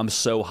why I'm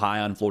so high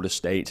on Florida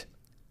State,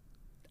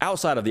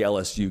 outside of the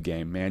LSU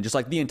game, man, just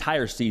like the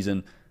entire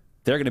season,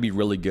 they're going to be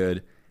really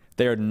good.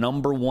 They're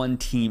number 1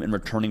 team in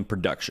returning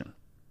production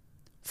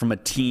from a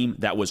team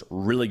that was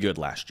really good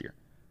last year.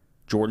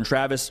 Jordan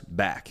Travis,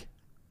 back.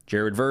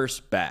 Jared Verse,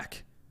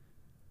 back.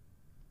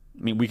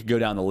 I mean, we could go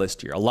down the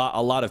list here. A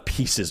lot of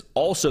pieces.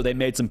 Also, they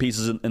made some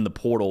pieces in the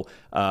portal.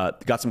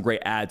 Got some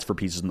great ads for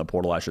pieces in the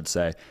portal, I should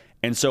say.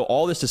 And so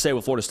all this to say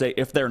with Florida State,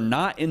 if they're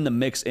not in the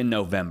mix in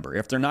November,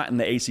 if they're not in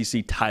the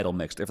ACC title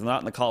mix, if they're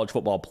not in the college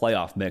football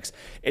playoff mix,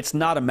 it's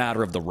not a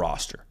matter of the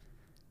roster.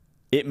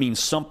 It means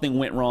something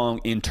went wrong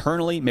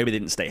internally. Maybe they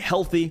didn't stay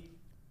healthy.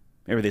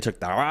 Maybe they took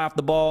their eye off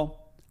the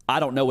ball.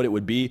 I don't know what it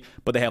would be,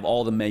 but they have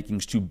all the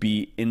makings to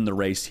be in the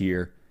race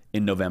here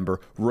in November,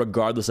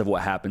 regardless of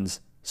what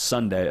happens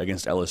Sunday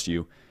against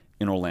LSU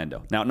in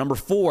Orlando. Now, at number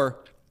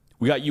 4,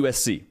 we got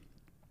USC.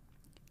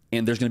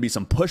 And there's going to be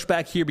some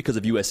pushback here because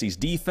of USC's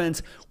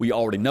defense. We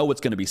already know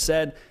what's going to be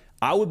said.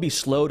 I would be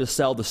slow to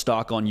sell the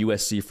stock on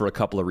USC for a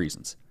couple of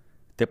reasons.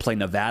 They play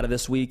Nevada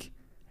this week,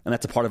 and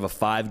that's a part of a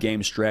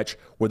 5-game stretch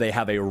where they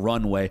have a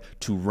runway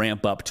to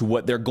ramp up to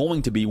what they're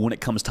going to be when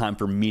it comes time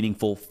for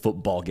meaningful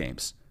football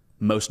games.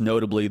 Most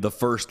notably, the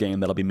first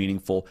game that'll be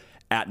meaningful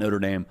at Notre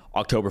Dame,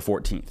 October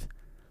 14th.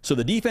 So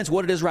the defense,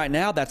 what it is right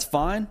now, that's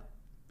fine.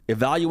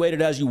 Evaluate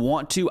it as you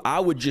want to. I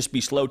would just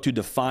be slow to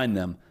define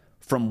them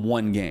from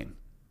one game.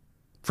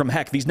 From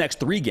heck, these next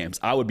 3 games,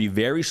 I would be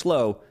very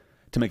slow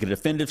to make a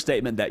definitive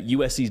statement that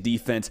USC's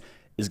defense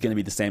is going to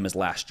be the same as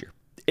last year.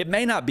 It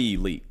may not be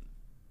elite,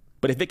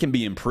 but if it can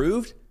be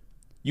improved,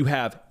 you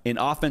have an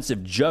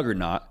offensive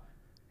juggernaut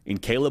in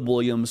Caleb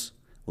Williams,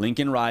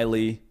 Lincoln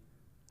Riley,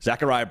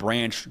 Zachariah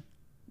Branch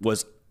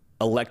was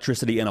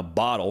electricity in a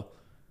bottle.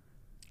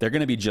 They're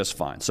going to be just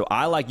fine. So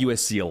I like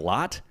USC a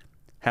lot,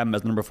 have them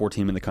as the number 4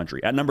 team in the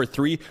country. At number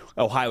 3,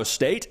 Ohio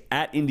State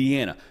at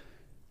Indiana.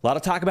 A lot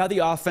of talk about the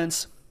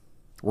offense.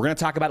 We're going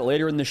to talk about it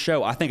later in the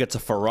show. I think it's a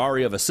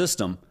Ferrari of a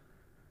system.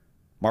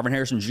 Marvin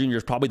Harrison Jr.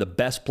 is probably the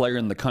best player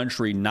in the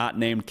country, not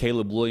named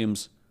Caleb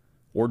Williams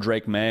or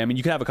Drake May. I mean,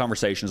 you can have a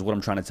conversation is what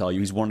I'm trying to tell you.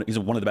 He's one of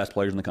the best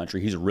players in the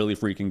country. He's really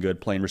freaking good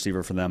playing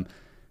receiver for them.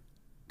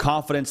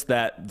 Confidence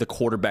that the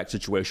quarterback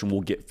situation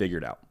will get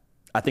figured out.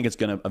 I think it's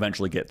going to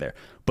eventually get there.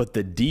 But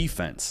the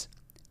defense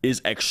is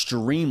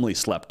extremely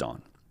slept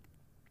on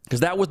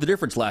because that was the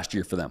difference last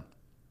year for them.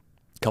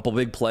 A couple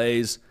big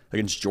plays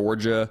against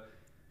Georgia.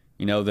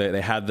 You know, they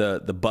had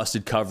the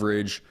busted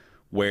coverage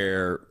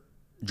where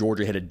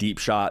Georgia hit a deep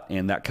shot,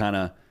 and that kind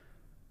of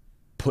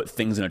put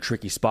things in a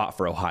tricky spot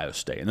for Ohio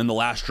State. And then the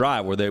last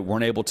drive where they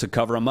weren't able to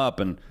cover them up,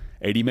 and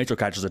A.D. Mitchell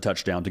catches a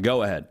touchdown to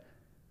go ahead.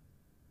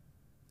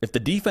 If the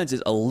defense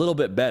is a little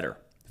bit better,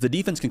 if the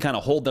defense can kind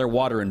of hold their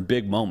water in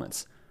big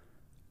moments,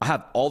 I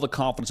have all the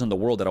confidence in the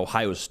world that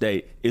Ohio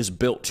State is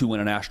built to win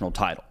a national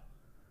title.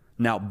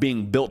 Now,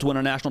 being built to win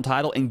a national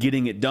title and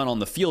getting it done on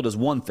the field is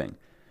one thing.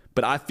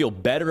 But I feel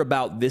better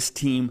about this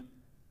team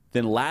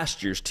than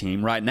last year's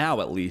team, right now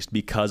at least,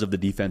 because of the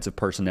defensive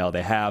personnel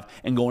they have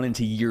and going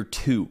into year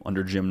 2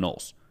 under Jim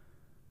Knowles.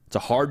 It's a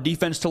hard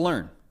defense to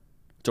learn.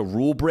 It's a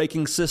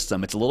rule-breaking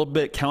system. It's a little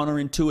bit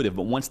counterintuitive,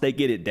 but once they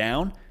get it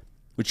down,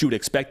 which you would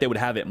expect they would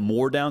have it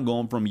more down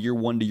going from year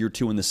 1 to year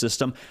 2 in the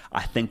system,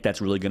 I think that's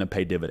really going to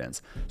pay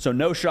dividends. So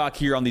no shock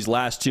here on these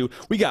last 2.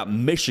 We got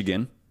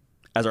Michigan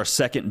as our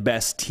second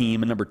best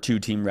team, and number 2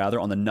 team rather,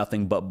 on the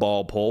Nothing But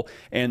Ball poll.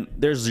 And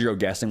there's zero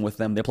guessing with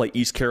them. They play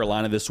East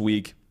Carolina this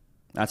week.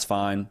 That's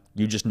fine.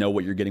 You just know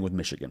what you're getting with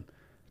Michigan.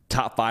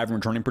 Top 5 in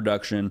returning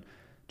production.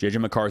 J.J.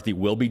 McCarthy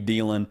will be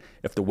dealing.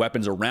 If the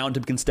weapons around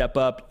him can step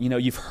up, you know,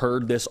 you've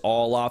heard this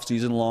all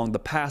offseason long. The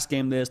pass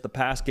game this, the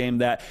pass game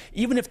that.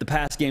 Even if the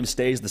pass game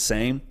stays the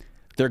same,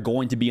 they're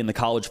going to be in the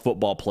college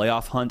football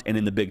playoff hunt and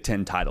in the Big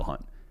Ten title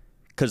hunt.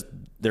 Because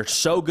they're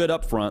so good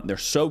up front. They're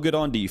so good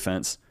on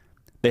defense.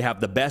 They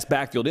have the best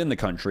backfield in the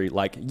country.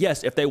 Like,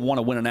 yes, if they want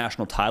to win a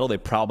national title, they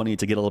probably need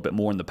to get a little bit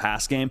more in the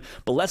pass game.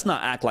 But let's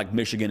not act like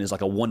Michigan is like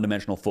a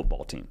one-dimensional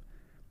football team.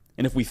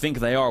 And if we think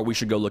they are, we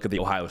should go look at the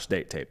Ohio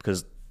State tape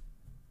because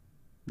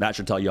that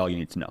should tell you all you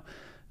need to know.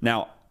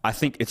 Now, I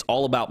think it's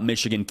all about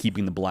Michigan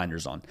keeping the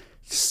blinders on.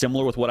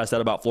 Similar with what I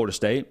said about Florida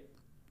State,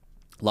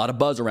 a lot of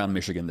buzz around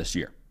Michigan this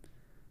year.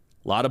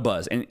 A lot of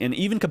buzz. And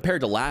even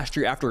compared to last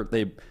year after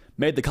they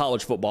made the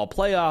college football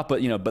playoff,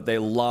 but they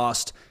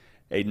lost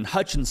Aiden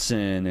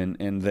Hutchinson,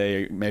 and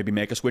they maybe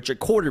make a switch at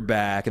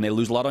quarterback, and they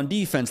lose a lot on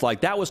defense.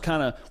 Like, that was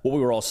kind of what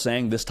we were all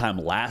saying this time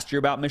last year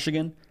about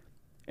Michigan.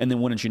 And then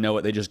wouldn't you know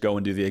it, they just go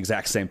and do the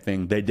exact same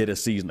thing they did a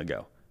season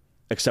ago,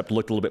 except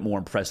looked a little bit more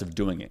impressive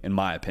doing it, in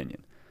my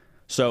opinion.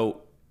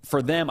 So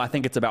for them, I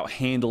think it's about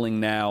handling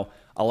now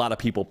a lot of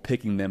people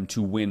picking them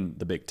to win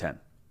the Big Ten.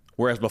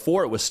 Whereas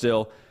before it was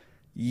still,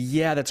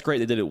 yeah, that's great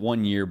they did it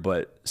 1 year,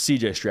 but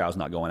C.J. Stroud's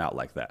not going out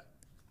like that.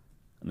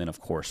 And then,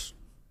 of course,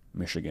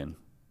 Michigan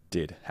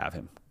did have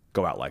him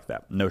go out like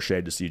that. No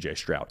shade to C.J.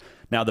 Stroud.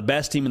 Now, the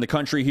best team in the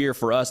country here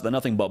for us, the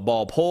Nothing But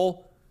Ball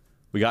poll,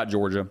 we got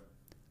Georgia.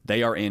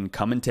 They are in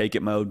come and take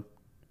it mode.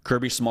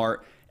 Kirby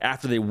Smart,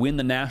 after they win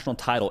the national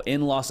title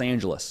in Los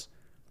Angeles,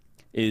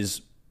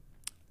 is,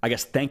 I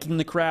guess, thanking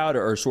the crowd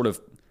or sort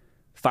of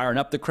firing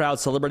up the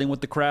crowd, celebrating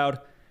with the crowd,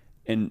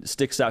 and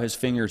sticks out his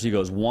fingers. He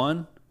goes,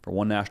 1 for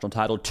 1 national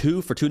title,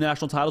 2 for 2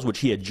 national titles, which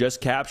he had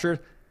just captured.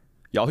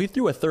 Y'all, he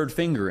threw a third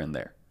finger in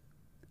there.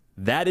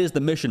 That is the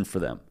mission for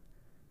them.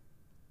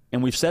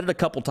 And we've said it a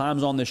couple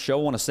times on this show.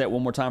 I want to say it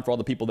one more time for all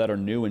the people that are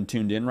new and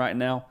tuned in right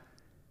now.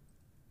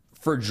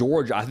 For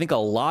Georgia, I think a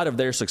lot of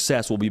their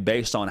success will be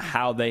based on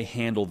how they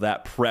handle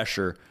that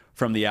pressure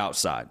from the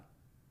outside.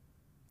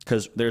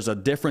 Because there's a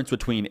difference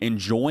between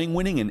enjoying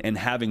winning and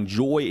having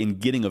joy in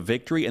getting a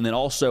victory, and then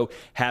also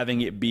having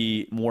it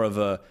be more of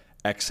a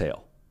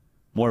exhale,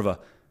 more of a,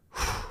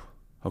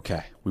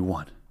 okay, we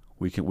won.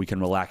 We can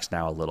relax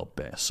now a little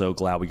bit. So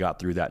glad we got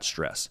through that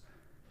stress.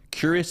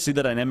 Curious to see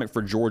the dynamic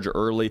for Georgia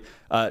early.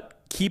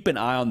 Keep an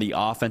eye on the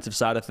offensive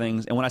side of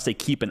things. And when I say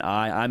keep an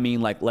eye, I mean,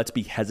 like, let's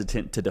be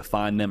hesitant to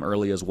define them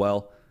early as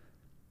well.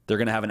 They're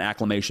going to have an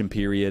acclimation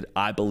period,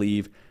 I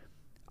believe.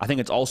 I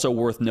think it's also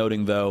worth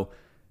noting, though,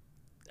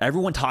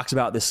 everyone talks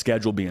about this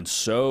schedule being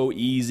so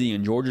easy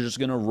and Georgia's just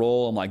going to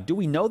roll. I'm like, do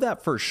we know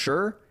that for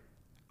sure?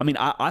 I mean,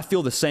 I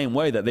feel the same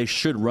way that they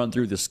should run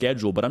through the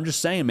schedule. But I'm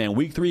just saying, man,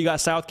 week 3, you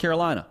got South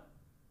Carolina.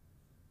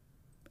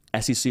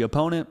 SEC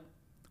opponent.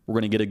 We're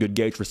going to get a good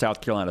gauge for South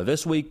Carolina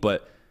this week.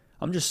 But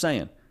I'm just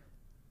saying,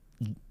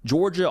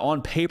 Georgia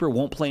on paper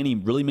won't play any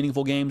really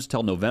meaningful games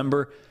till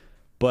November,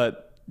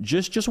 but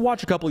just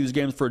watch a couple of these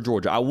games for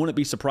Georgia. I wouldn't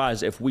be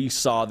surprised if we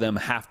saw them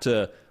have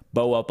to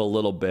bow up a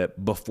little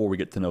bit before we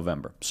get to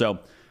November. So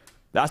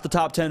that's the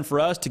top 10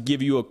 for us. To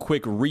give you a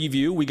quick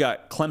review, we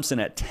got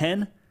Clemson at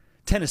 10,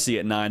 Tennessee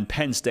at 9,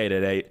 Penn State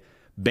at 8,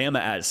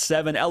 Bama at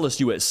 7,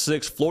 LSU at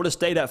 6, Florida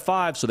State at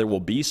 5, so there will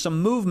be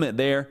some movement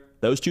there.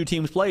 Those two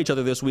teams play each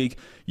other this week.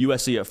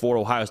 USC at 4,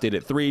 Ohio State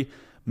at 3,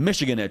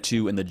 Michigan at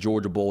 2, and the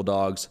Georgia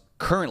Bulldogs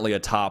currently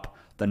atop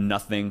the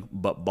Nothing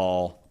But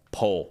Ball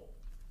poll.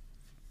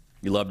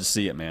 You love to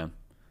see it, man.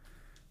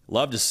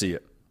 Love to see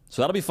it.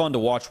 So that'll be fun to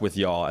watch with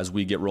y'all as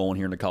we get rolling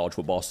here in the college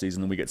football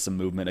season and we get some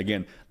movement.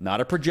 Again,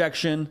 not a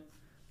projection,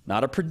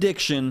 not a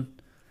prediction,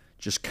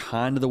 just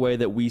kind of the way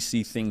that we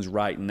see things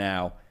right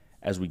now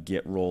as we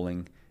get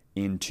rolling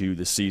into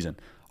the season.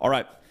 All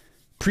right.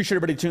 Appreciate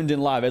everybody tuned in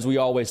live. As we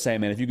always say,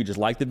 man, if you could just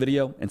like the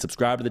video and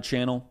subscribe to the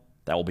channel,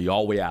 that will be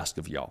all we ask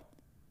of y'all.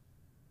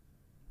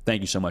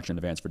 Thank you so much in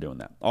advance for doing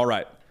that. All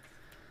right.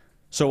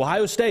 So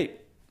Ohio State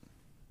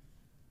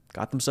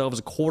got themselves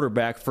a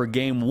quarterback for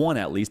game 1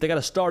 at least. They got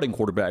a starting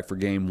quarterback for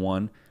game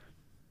 1.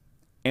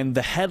 And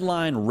the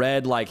headline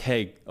read like,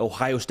 hey,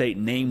 Ohio State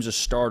names a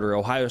starter.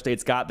 Ohio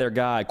State's got their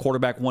guy.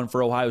 Quarterback 1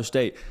 for Ohio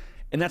State.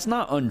 And that's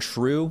not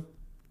untrue.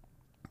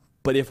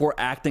 But if we're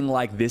acting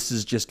like this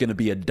is just going to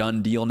be a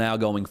done deal now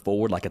going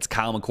forward, like it's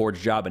Kyle McCord's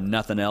job and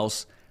nothing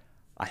else,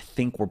 I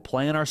think we're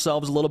playing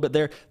ourselves a little bit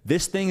there.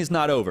 This thing is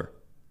not over.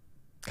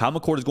 Kyle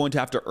McCord is going to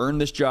have to earn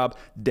this job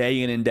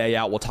day in and day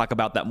out. We'll talk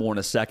about that more in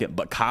a second.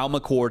 But Kyle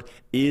McCord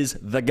is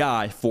the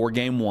guy for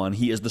game 1.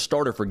 He is the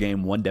starter for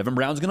game 1. Devin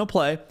Brown's going to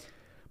play.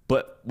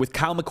 But with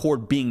Kyle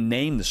McCord being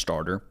named the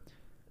starter,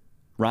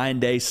 Ryan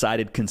Day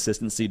cited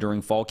consistency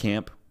during fall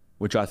camp,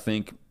 which I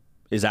think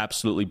is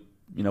absolutely,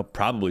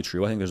 probably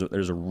true. I think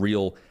there's a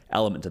real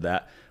element to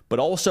that. But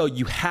also,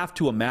 you have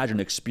to imagine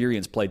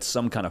experience played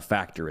some kind of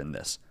factor in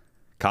this.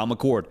 Kyle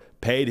McCord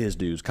paid his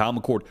dues. Kyle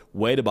McCord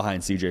waited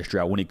behind C.J.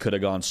 Stroud when he could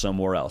have gone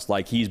somewhere else.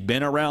 Like, he's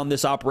been around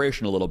this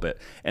operation a little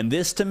bit. And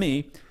this, to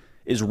me,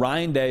 is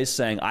Ryan Day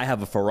saying, I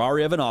have a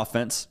Ferrari of an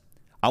offense.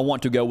 I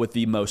want to go with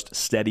the most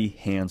steady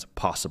hands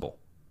possible.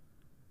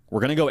 We're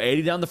going to go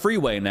 80 down the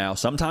freeway now,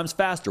 sometimes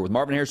faster, with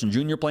Marvin Harrison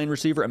Jr. playing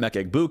receiver,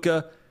 Emeka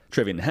Egbuka,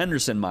 Trevion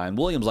Henderson, Mayan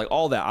Williams, like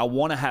all that. I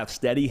want to have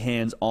steady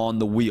hands on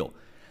the wheel.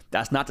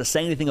 That's not to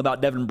say anything about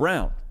Devin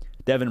Brown.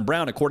 Devin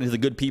Brown, according to the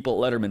good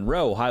people at Letterman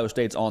Row, Ohio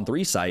State's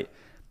On3 site,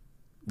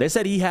 they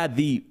said he had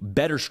the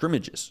better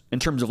scrimmages in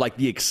terms of like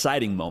the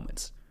exciting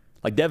moments.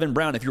 Like Devin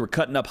Brown, if you were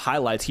cutting up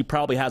highlights, he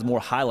probably has more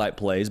highlight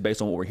plays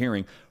based on what we're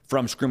hearing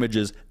from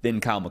scrimmages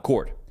than Kyle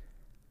McCord.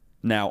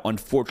 Now,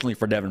 unfortunately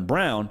for Devin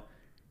Brown,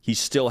 he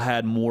still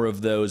had more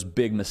of those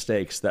big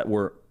mistakes that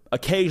were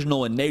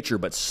occasional in nature,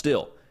 but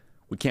still,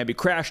 we can't be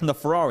crashing the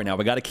Ferrari now.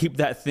 We got to keep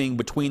that thing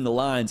between the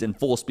lines and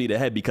full speed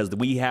ahead because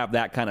we have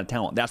that kind of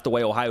talent. That's the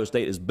way Ohio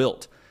State is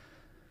built.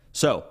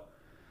 So,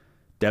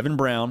 Devin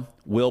Brown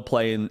will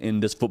play in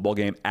this football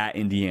game at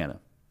Indiana.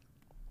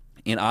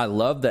 And I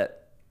love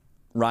that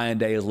Ryan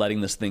Day is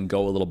letting this thing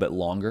go a little bit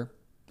longer.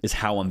 is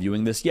how I'm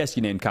viewing this. Yes,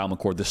 you named Kyle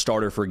McCord the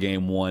starter for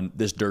game one.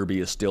 This derby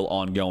is still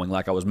ongoing.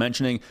 Like I was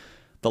mentioning,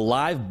 the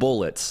live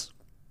bullets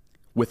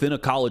within a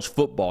college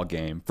football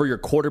game for your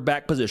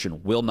quarterback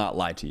position will not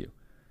lie to you.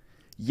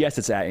 Yes,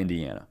 it's at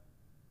Indiana.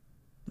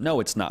 No,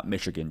 it's not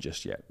Michigan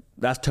just yet.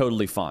 That's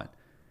totally fine.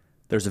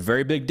 There's a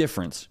very big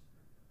difference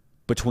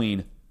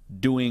between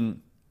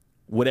doing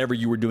whatever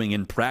you were doing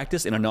in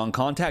practice in a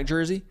non-contact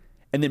jersey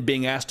and then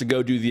being asked to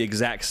go do the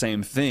exact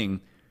same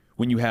thing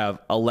when you have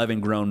 11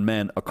 grown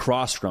men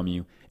across from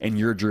you and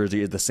your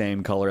jersey is the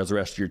same color as the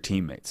rest of your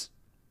teammates,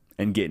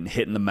 and getting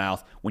hit in the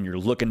mouth when you're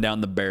looking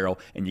down the barrel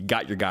and you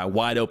got your guy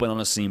wide open on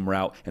a seam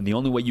route, and the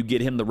only way you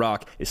get him the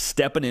rock is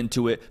stepping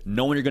into it,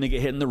 knowing you're going to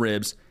get hit in the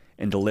ribs,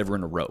 and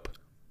delivering a rope.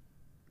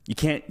 You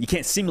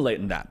can't simulate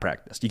in that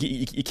practice.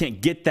 You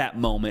can't get that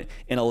moment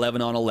in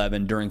 11 on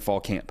 11 during fall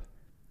camp.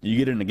 You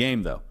get it in the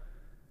game, though.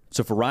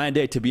 So for Ryan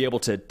Day to be able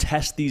to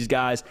test these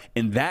guys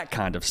in that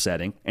kind of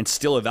setting and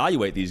still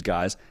evaluate these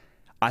guys,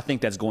 I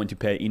think that's going to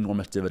pay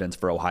enormous dividends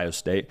for Ohio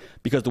State,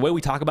 because the way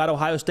we talk about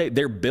Ohio State,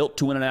 they're built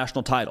to win a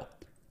national title.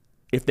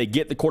 If they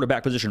get the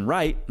quarterback position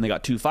right, and they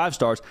got 2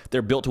 5-stars,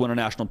 they're built to win a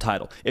national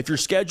title. If your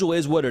schedule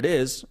is what it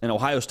is, and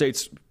Ohio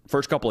State's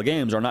first couple of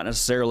games are not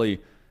necessarily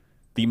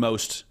the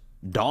most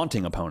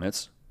daunting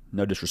opponents,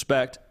 no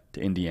disrespect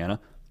to Indiana,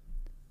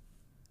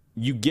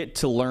 you get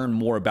to learn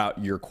more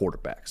about your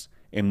quarterbacks.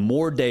 And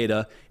more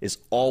data is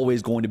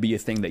always going to be a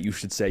thing that you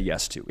should say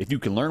yes to. If you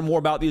can learn more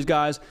about these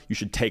guys, you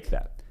should take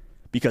that,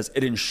 because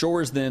it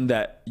ensures then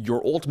that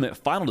your ultimate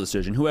final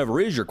decision, whoever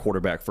is your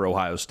quarterback for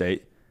Ohio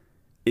State,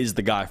 is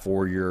the guy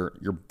for your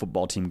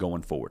football team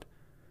going forward.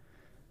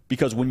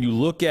 Because when you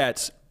look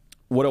at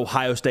what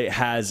Ohio State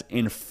has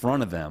in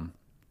front of them,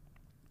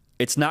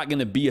 it's not going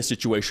to be a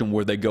situation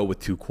where they go with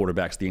 2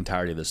 quarterbacks the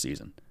entirety of the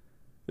season,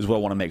 is what I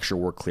want to make sure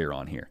we're clear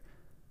on here.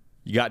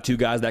 You got 2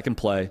 guys that can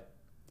play,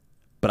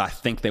 but I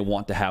think they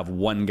want to have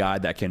one guy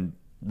that can,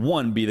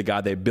 one, be the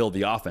guy they build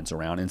the offense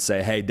around and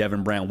say, hey,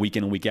 Devin Brown, week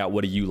in and week out,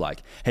 what do you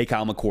like? Hey,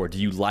 Kyle McCord, do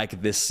you like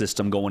this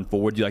system going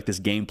forward? Do you like this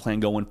game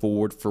plan going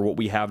forward for what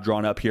we have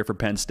drawn up here for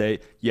Penn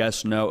State?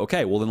 Yes, no?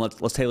 Okay, well then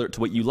let's tailor it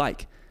to what you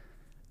like.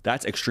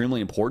 That's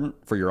extremely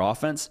important for your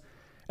offense.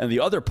 And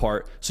the other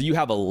part, so you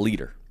have a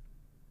leader.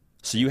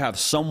 So you have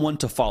someone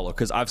to follow.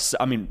 Because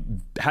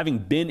having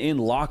been in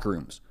locker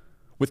rooms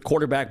with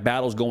quarterback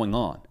battles going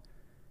on,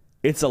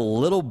 it's a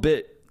little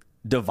bit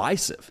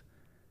divisive,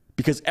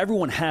 because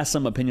everyone has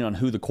some opinion on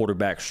who the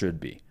quarterback should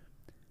be.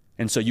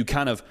 And so you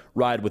kind of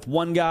ride with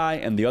one guy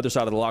and the other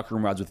side of the locker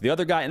room rides with the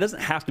other guy. It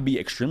doesn't have to be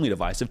extremely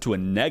divisive to a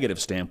negative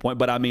standpoint,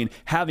 but I mean,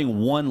 having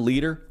one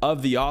leader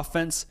of the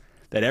offense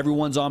that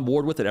everyone's on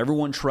board with, that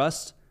everyone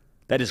trusts,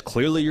 that is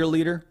clearly your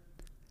leader,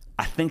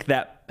 I think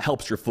that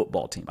helps your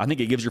football team. I think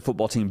it gives your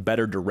football team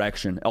better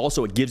direction.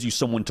 Also, it gives you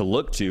someone to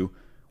look to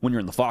when you're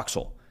in the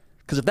foxhole.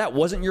 Because if that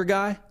wasn't your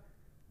guy,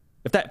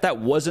 if that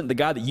wasn't the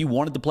guy that you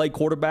wanted to play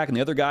quarterback, and the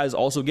other guy is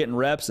also getting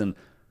reps, and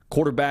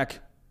quarterback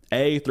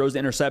A throws the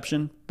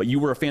interception, but you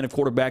were a fan of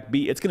quarterback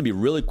B, it's going to be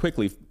really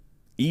quickly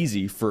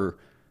easy for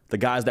the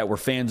guys that were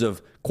fans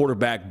of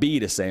quarterback B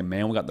to say,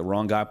 man, we got the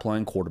wrong guy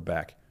playing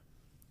quarterback.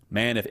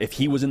 Man, if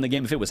he was in the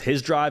game, if it was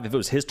his drive, if it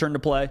was his turn to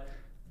play,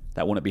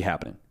 that wouldn't be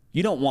happening.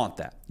 You don't want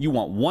that. You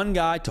want one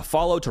guy to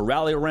follow, to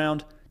rally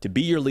around, to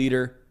be your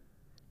leader,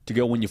 to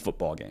go win you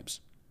football games.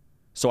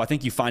 So I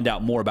think you find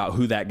out more about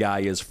who that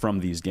guy is from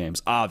these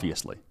games,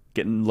 obviously.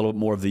 Getting a little bit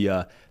more of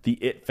the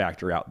it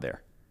factor out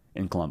there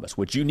in Columbus,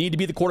 which you need to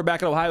be the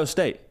quarterback at Ohio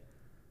State.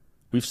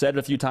 We've said it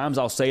a few times.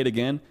 I'll say it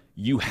again.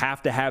 You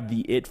have to have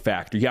the it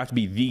factor. You have to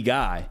be the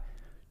guy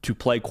to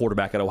play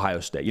quarterback at Ohio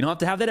State. You don't have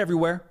to have that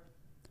everywhere,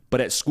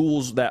 but at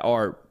schools that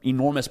are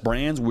enormous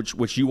brands,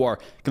 which you are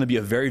going to be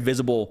a very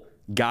visible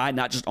guy,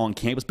 not just on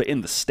campus, but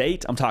in the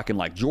state. I'm talking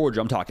like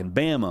Georgia. I'm talking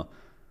Bama.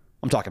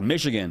 I'm talking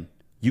Michigan.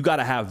 You got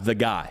to have the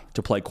guy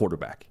to play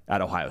quarterback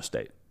at Ohio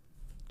State.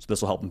 So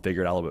this will help them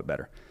figure it out a little bit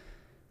better.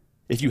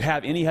 If you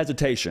have any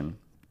hesitation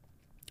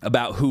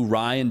about who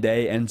Ryan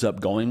Day ends up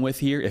going with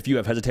here, if you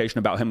have hesitation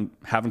about him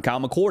having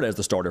Kyle McCord as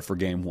the starter for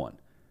game one,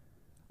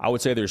 I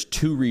would say there's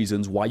 2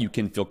 reasons why you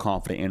can feel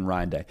confident in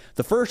Ryan Day.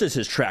 The first is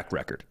his track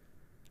record.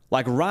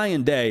 Like,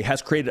 Ryan Day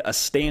has created a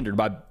standard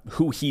by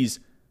who he's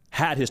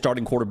had his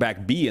starting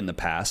quarterback be in the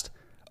past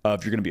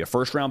of, you're going to be a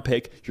first-round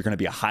pick, you're going to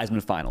be a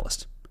Heisman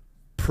finalist.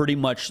 Pretty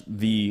much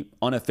the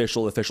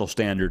unofficial, official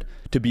standard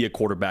to be a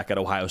quarterback at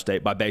Ohio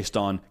State based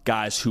on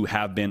guys who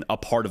have been a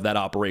part of that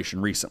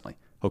operation recently.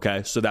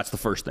 Okay, so that's the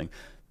first thing.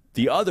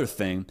 The other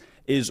thing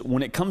is,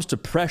 when it comes to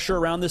pressure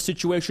around this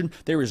situation,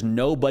 there is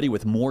nobody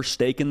with more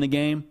stake in the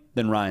game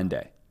than Ryan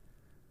Day.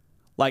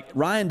 Like,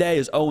 Ryan Day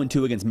is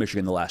 0-2 against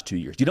Michigan the last 2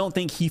 years. You don't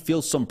think he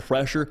feels some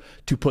pressure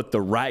to put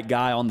the right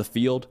guy on the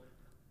field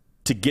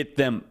to get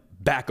them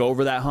back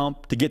over that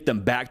hump, to get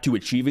them back to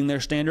achieving their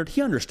standard?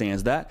 He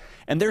understands that.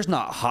 And there's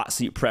not hot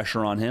seat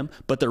pressure on him,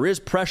 but there is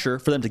pressure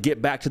for them to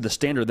get back to the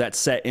standard that's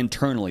set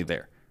internally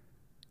there.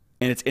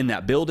 And it's in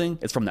that building.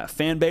 It's from that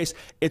fan base.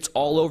 It's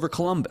all over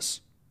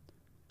Columbus.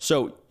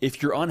 So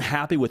if you're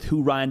unhappy with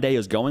who Ryan Day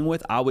is going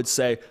with, I would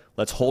say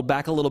let's hold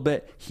back a little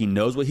bit. He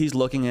knows what he's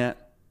looking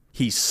at.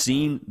 He's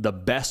seen the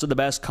best of the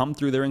best come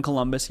through there in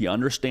Columbus. He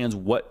understands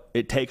what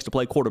it takes to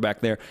play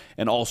quarterback there.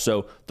 And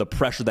also the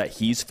pressure that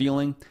he's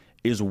feeling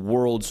is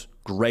worlds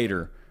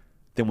greater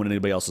than what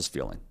anybody else is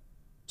feeling.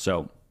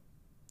 So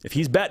if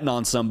he's betting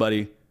on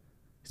somebody,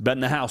 he's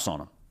betting the house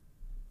on him.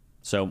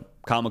 So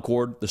Kyle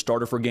McCord, the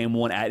starter for game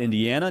 1 at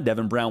Indiana.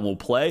 Devin Brown will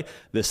play.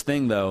 This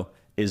thing, though,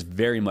 is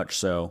very much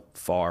so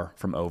far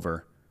from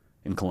over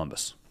in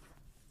Columbus.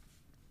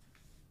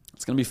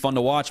 It's going to be fun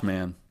to watch,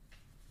 man.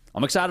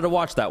 I'm excited to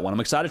watch that one.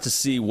 I'm excited to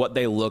see what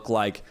they look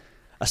like,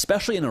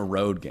 especially in a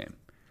road game.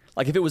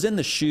 Like if it was in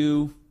the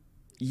shoe,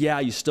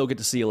 yeah, you still get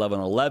to see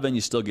 11-11.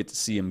 You still get to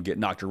see him get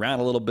knocked around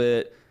a little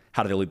bit.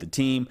 How do they lead the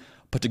team?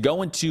 But to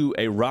go into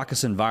a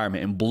raucous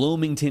environment in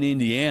Bloomington,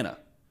 Indiana,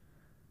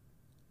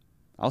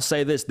 I'll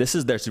say this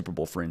is their Super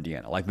Bowl for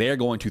Indiana. Like they're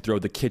going to throw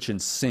the kitchen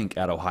sink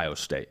at Ohio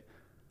State.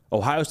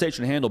 Ohio State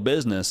should handle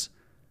business,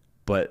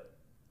 but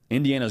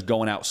Indiana's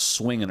going out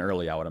swinging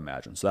early, I would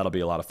imagine. So that'll be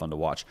a lot of fun to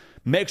watch.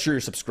 Make sure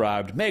you're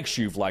subscribed. Make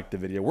sure you've liked the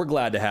video. We're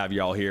glad to have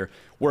y'all here.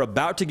 We're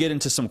about to get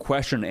into some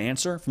question and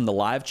answer from the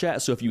live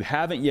chat. So if you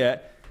haven't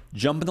yet,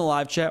 jump in the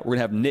live chat. We're going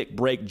to have Nick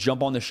Brake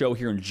jump on the show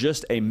here in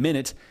just a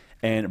minute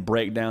and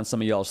break down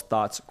some of y'all's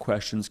thoughts,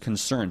 questions,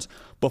 concerns.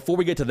 Before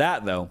we get to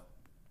that, though,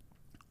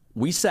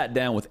 we sat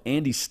down with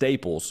Andy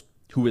Staples,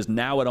 who is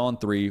now at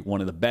On3,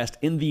 one of the best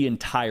in the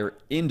entire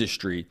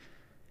industry,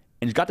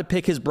 and he's got to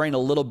pick his brain a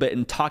little bit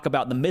and talk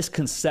about the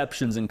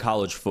misconceptions in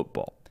college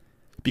football.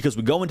 Because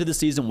we go into the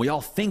season, we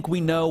all think we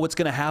know what's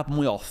going to happen.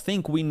 We all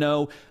think we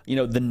know,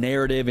 the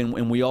narrative,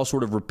 and we all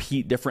sort of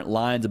repeat different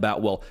lines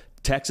about, well,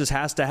 Texas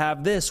has to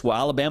have this. Well,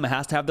 Alabama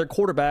has to have their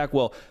quarterback.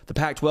 Well, the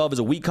Pac-12 is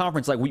a weak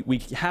conference. Like we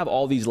have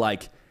all these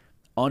like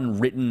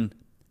unwritten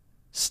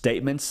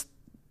statements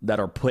that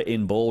are put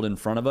in bold in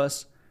front of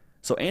us.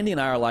 So Andy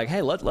and I are like,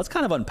 hey, let's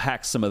kind of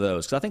unpack some of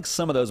those because I think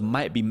some of those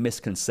might be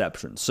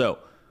misconceptions. So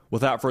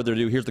without further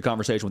ado, here's the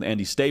conversation with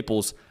Andy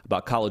Staples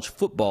about college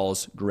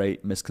football's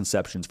great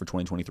misconceptions for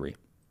 2023.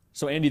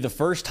 So Andy, the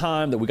first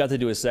time that we got to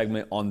do a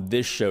segment on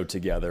this show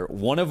together,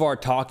 one of our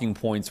talking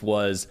points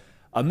was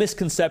a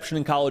misconception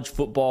in college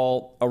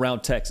football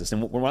around Texas.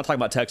 And we're not talking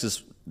about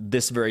Texas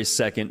this very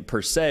second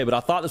per se, but I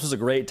thought this was a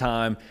great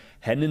time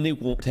heading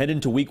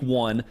into week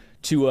 1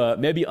 to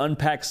maybe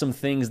unpack some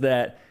things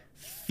that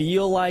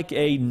feel like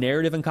a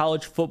narrative in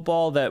college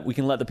football that we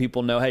can let the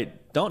people know, hey,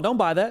 don't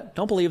buy that.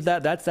 Don't believe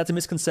that. That's a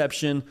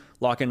misconception.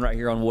 Lock in right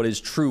here on what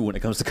is true when it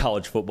comes to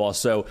college football.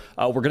 So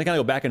we're going to kind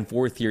of go back and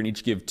forth here and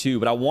each give 2.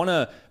 But I want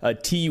to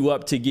tee you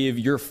up to give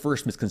your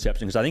first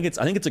misconception because I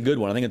think it's a good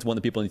one. I think it's one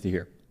that people need to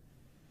hear.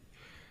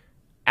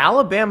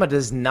 Alabama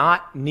does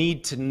not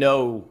need to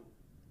know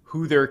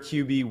who their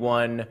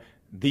QB1,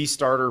 the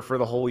starter for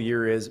the whole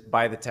year, is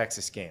by the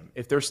Texas game.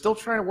 If they're still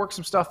trying to work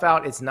some stuff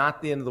out, it's not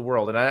the end of the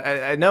world. And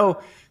I know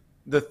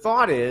the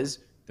thought is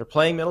they're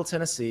playing Middle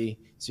Tennessee,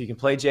 so you can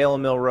play Jalen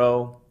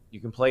Milroe,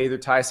 you can play either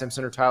Ty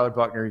Simpson or Tyler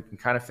Buckner, you can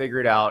kind of figure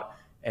it out,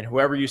 and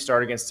whoever you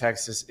start against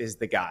Texas is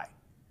the guy.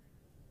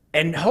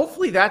 And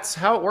hopefully that's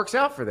how it works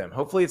out for them.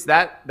 Hopefully it's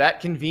that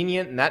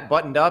convenient and that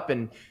buttoned up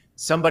and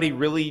somebody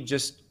really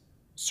just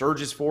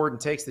surges forward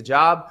and takes the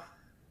job.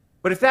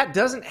 But if that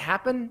doesn't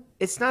happen,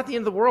 it's not the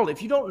end of the world.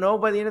 If you don't know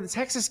by the end of the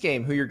Texas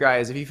game who your guy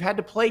is, if you've had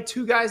to play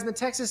 2 guys in the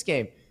Texas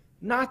game,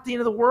 not the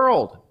end of the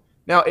world.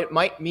 Now, it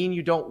might mean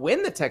you don't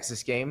win the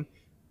Texas game,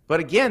 but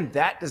again,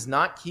 that does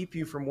not keep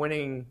you from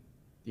winning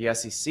the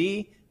SEC.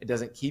 It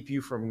doesn't keep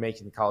you from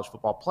making the college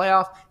football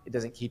playoff. It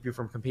doesn't keep you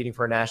from competing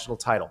for a national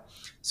title.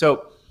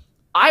 So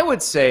I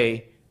would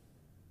say,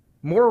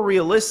 more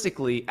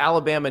realistically,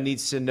 Alabama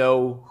needs to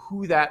know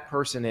who that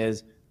person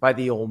is by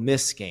the Ole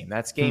Miss game.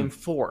 That's game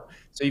 4.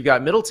 So you've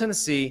got Middle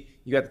Tennessee,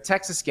 you got the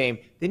Texas game,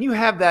 then you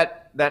have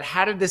that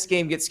how did this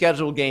game get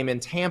scheduled game in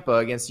Tampa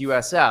against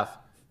USF,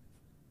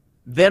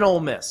 then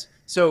Ole Miss.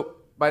 So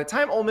by the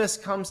time Ole Miss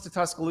comes to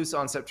Tuscaloosa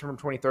on September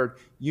 23rd,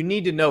 you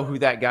need to know who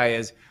that guy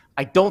is.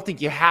 I don't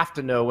think you have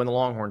to know when the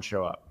Longhorns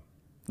show up.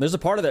 There's a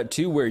part of that,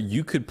 too, where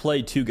you could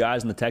play 2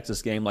 guys in the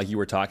Texas game like you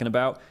were talking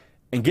about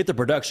and get the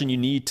production you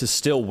need to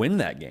still win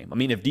that game. I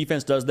mean, if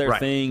defense does their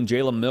thing,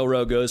 Jalen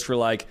Milroe goes for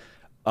like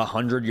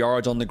 100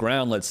 yards on the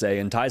ground, let's say,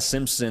 and Ty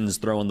Simpson's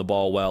throwing the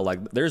ball well.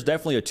 Like, there's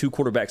definitely a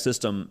 2-quarterback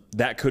system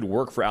that could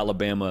work for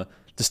Alabama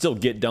to still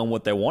get done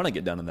what they want to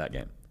get done in that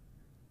game.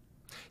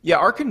 Yeah,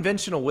 our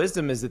conventional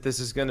wisdom is that this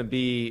is going to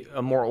be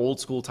a more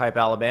old-school type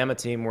Alabama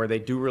team where they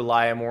do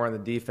rely more on the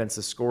defense.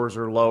 The scores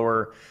are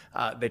lower.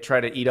 They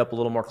try to eat up a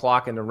little more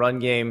clock in the run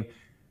game.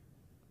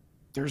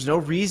 There's no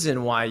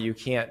reason why you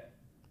can't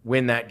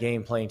win that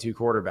game playing 2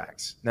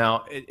 quarterbacks.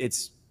 Now,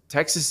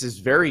 Texas is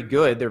very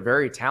good. They're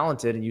very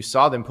talented, and you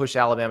saw them push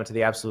Alabama to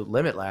the absolute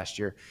limit last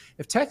year.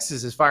 If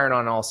Texas is firing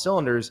on all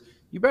cylinders,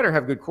 you better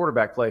have good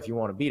quarterback play if you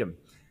want to beat them.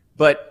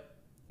 But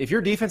if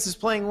your defense is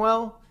playing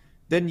well,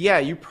 then, yeah,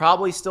 you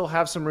probably still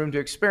have some room to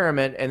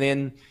experiment, and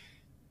then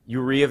you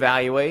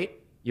reevaluate.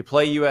 You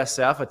play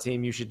USF, a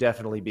team you should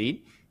definitely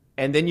beat,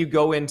 and then you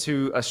go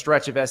into a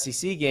stretch of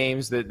SEC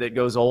games that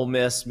goes Ole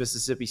Miss,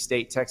 Mississippi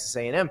State, Texas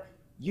A&M.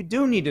 You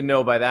do need to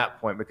know by that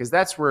point because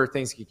that's where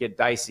things could get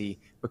dicey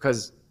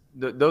because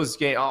those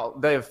the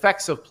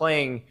effects of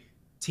playing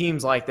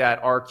teams like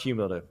that are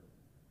cumulative.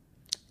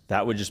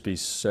 That would just be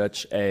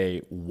such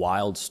a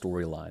wild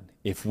storyline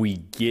if we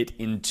get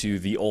into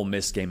the Ole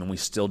Miss game and we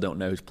still don't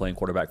know who's playing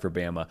quarterback for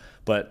Bama.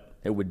 But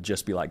it would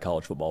just be like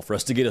college football for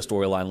us to get a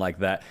storyline like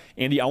that.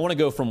 Andy, I want to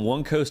go from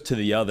one coast to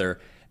the other,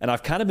 and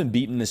I've kind of been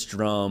beating this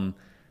drum,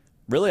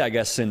 really, I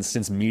guess,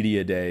 since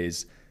media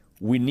days.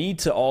 We need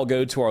to all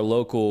go to our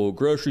local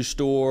grocery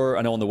store.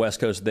 I know on the West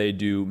Coast they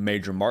do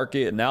Major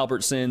Market and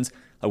Albertsons.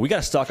 We got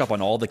to stock up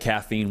on all the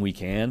caffeine we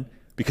can,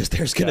 because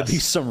there's going to be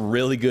some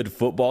really good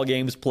football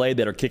games played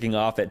that are kicking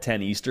off at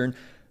 10 Eastern.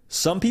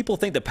 Some people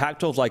think the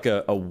Pac-12 is like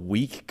a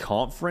weak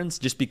conference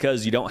just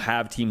because you don't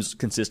have teams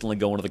consistently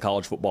going to the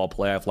college football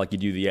playoff like you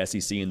do the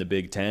SEC and the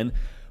Big Ten.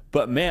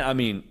 But, man, I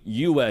mean,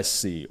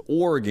 USC,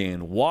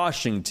 Oregon,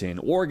 Washington,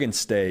 Oregon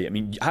State. I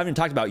mean, I haven't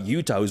talked about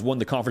Utah, who's won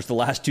the conference the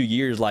last 2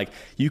 years. Like,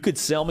 you could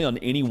sell me on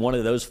any one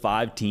of those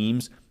 5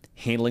 teams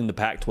handling the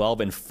Pac-12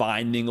 and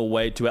finding a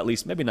way to at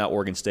least, maybe not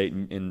Oregon State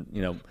and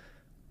you know,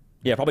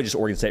 yeah, probably just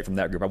Oregon State from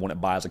that group. I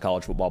wouldn't buy as a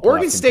college football playoff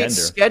Oregon State's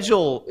contender.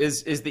 Schedule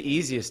is the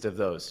easiest of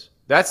those.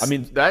 That's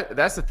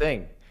the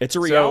thing. It's a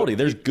reality.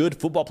 There's good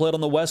football played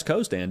on the West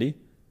Coast, Andy.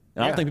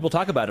 And I don't think people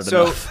talk about it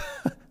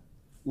enough.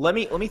 let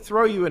me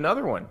throw you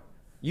another one.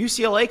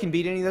 UCLA can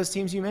beat any of those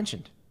teams you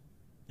mentioned.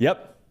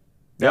 Yep.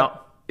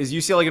 Now, is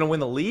UCLA going to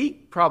win the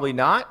league? Probably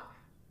not.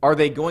 Are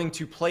they going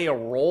to play a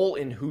role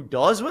in who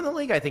does win the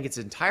league? I think it's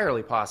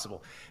entirely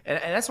possible. And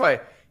that's why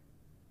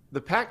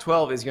the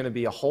Pac-12 is going to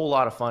be a whole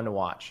lot of fun to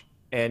watch.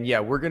 And, yeah,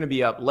 we're going to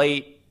be up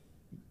late,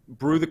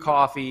 brew the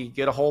coffee,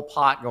 get a whole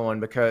pot going,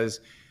 because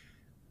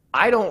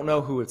I don't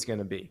know who it's going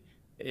to be.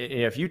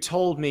 If you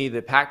told me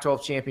the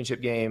Pac-12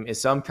 championship game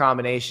is some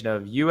combination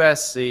of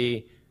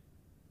USC,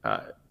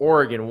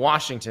 Oregon,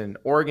 Washington,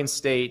 Oregon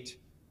State,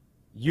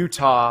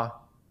 Utah,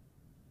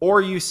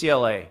 or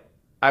UCLA,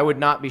 I would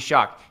not be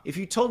shocked. If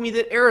you told me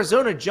that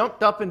Arizona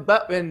jumped up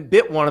and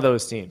bit one of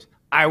those teams,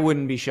 I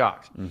wouldn't be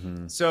shocked.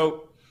 Mm-hmm.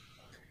 So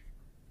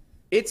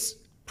it's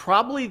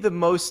probably the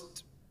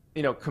most,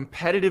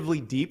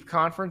 competitively deep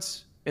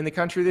conference in the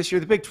country this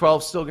year. The Big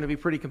 12 is still going to be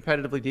pretty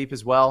competitively deep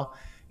as well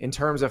in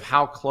terms of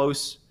how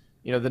close,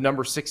 the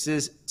number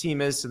 6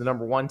 team is to the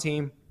number 1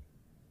 team.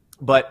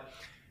 But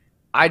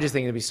I just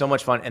think it'll be so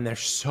much fun, and there's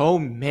so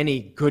many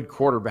good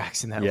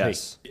quarterbacks in that league.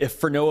 If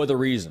for no other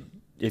reason,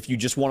 if you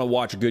just want to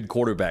watch a good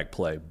quarterback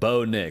play,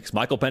 Bo Nix,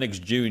 Michael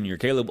Penix Jr.,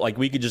 Caleb,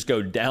 we could just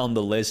go down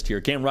the list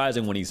here. Cam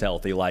Rising when he's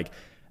healthy,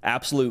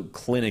 absolute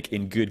clinic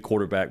in good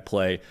quarterback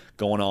play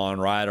going on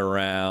right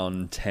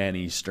around 10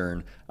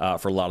 Eastern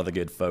for a lot of the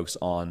good folks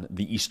on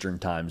the Eastern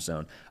time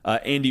zone.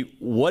 Andy,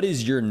 what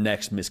is your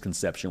next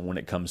misconception when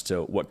it comes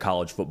to what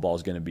college football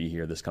is going to be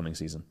here this coming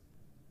season?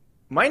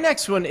 My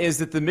next one is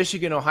that the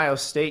Michigan-Ohio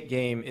State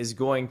game is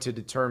going to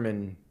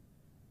determine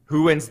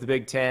who wins the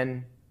Big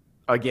Ten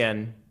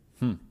again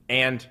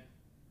and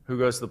who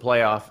goes to the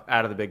playoff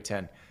out of the Big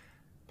Ten.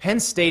 Penn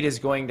State is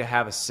going to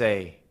have a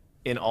say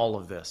in all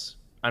of this.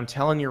 I'm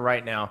telling you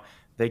right now,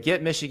 they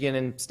get Michigan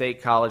in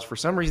State College. For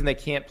some reason, they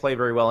can't play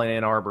very well in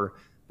Ann Arbor,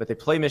 but they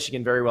play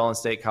Michigan very well in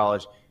State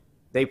College.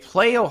 They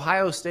play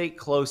Ohio State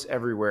close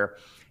everywhere.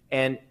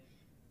 And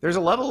there's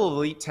a level of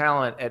elite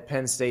talent at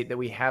Penn State that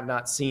we have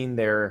not seen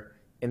there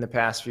in the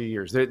past few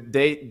years.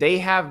 They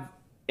have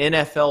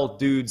NFL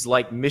dudes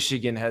like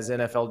Michigan has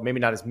NFL, maybe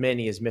not as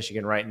many as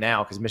Michigan right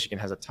now because Michigan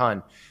has a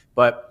ton,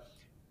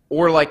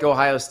 or like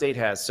Ohio State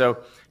has.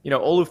 So,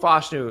 Olu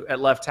Fashanu at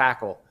left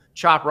tackle,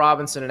 Chop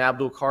Robinson and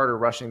Abdul Carter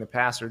rushing the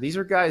passer. These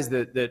are guys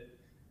that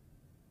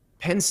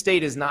Penn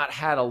State has not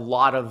had a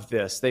lot of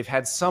this. They've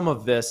had some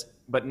of this,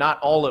 but not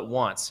all at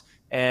once.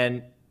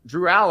 And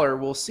Drew Aller,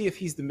 we'll see if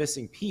he's the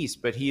missing piece,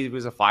 but he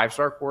was a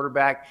 5-star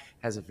quarterback,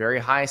 has a very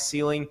high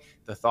ceiling.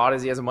 The thought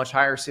is he has a much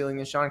higher ceiling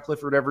than Sean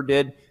Clifford ever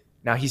did.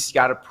 Now he's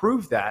got to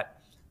prove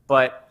that,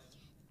 but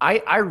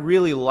I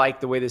really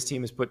like the way this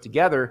team is put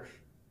together.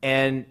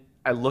 And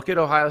I look at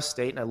Ohio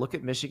State and I look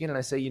at Michigan and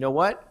I say, you know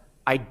what?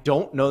 I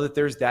don't know that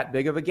there's that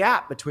big of a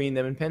gap between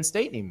them and Penn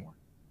State anymore.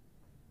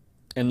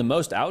 And the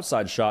most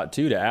outside shot,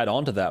 too, to add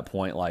on to that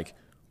point,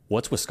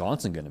 what's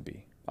Wisconsin going to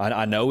be?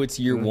 I know it's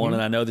year one,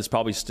 and I know there's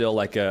probably still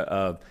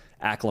a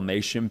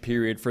acclimation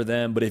period for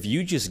them. But if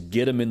you just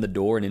get them in the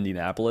door in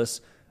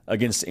Indianapolis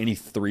against any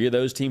 3 of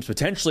those teams,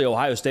 potentially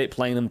Ohio State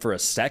playing them for a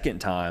second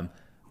time,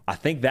 I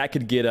think that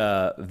could get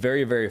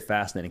very, very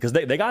fascinating because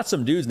they got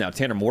some dudes now.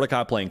 Tanner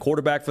Mordecai playing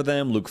quarterback for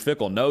them. Luke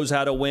Fickell knows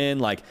how to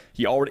win.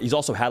 He's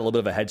also had a little bit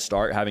of a head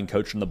start having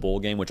coached in the bowl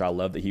game, which I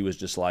love that he was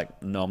just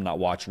no, I'm not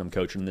watching. I'm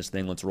coaching this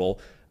thing. Let's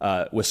roll.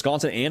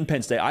 Wisconsin and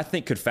Penn State, I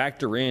think, could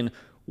factor in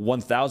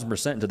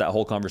 1,000% into that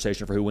whole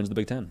conversation for who wins the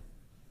Big Ten.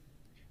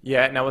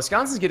 Yeah, now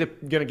Wisconsin's going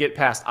to get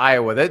past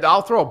Iowa.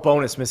 I'll throw a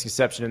bonus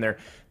misconception in there.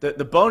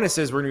 The bonus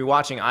is we're going to be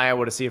watching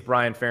Iowa to see if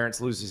Brian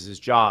Ferentz loses his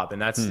job, and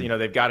that's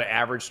they've got to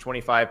average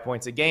 25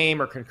 points a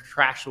game, or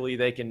contractually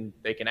they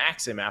can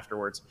axe him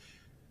afterwards.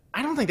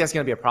 I don't think that's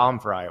going to be a problem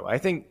for Iowa. I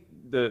think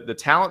the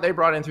talent they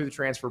brought in through the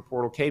transfer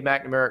portal, Cade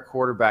McNamara at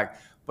quarterback,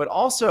 but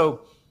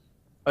also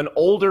an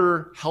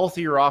older,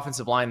 healthier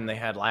offensive line than they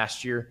had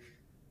last year.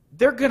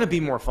 they're going to be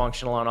more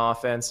functional on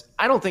offense.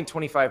 I don't think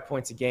 25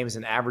 points a game as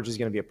an average is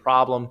going to be a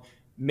problem.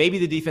 Maybe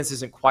the defense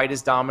isn't quite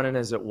as dominant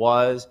as it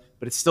was,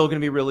 but it's still going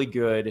to be really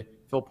good.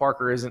 Phil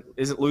Parker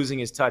isn't losing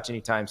his touch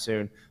anytime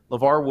soon.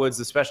 LeVar Woods,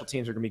 the special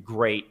teams are going to be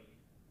great.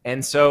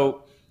 And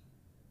so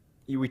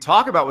we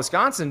talk about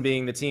Wisconsin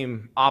being the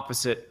team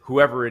opposite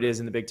whoever it is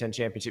in the Big Ten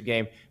championship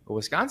game, but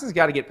Wisconsin's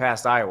got to get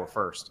past Iowa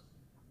first.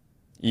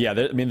 Yeah,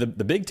 I mean, the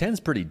Big Ten's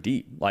pretty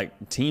deep,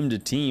 like team to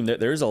team.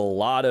 There's a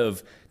lot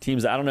of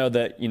teams that I don't know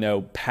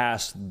that,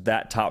 past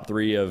that top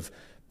three of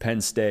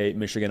Penn State,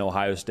 Michigan,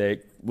 Ohio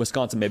State.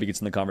 Wisconsin maybe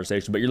gets in the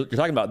conversation, but you're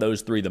talking about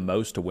those three the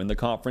most to win the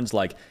conference.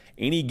 Like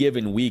any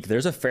given week,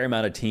 there's a fair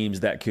amount of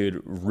teams that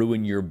could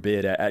ruin your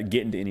bid at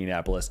getting to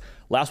Indianapolis.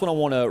 Last one I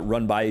want to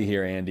run by you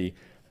here, Andy.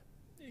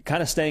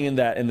 Kind of staying in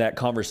that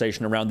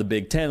conversation around the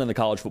Big Ten and the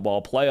college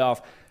football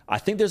playoff, I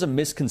think there's a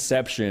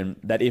misconception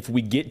that if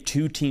we get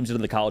two teams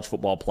into the college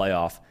football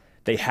playoff,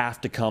 they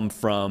have to come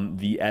from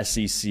the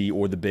SEC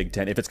or the Big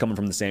Ten if it's coming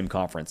from the same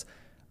conference.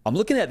 I'm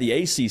looking at the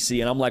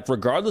ACC, and I'm like,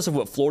 regardless of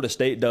what Florida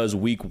State does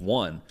week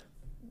one,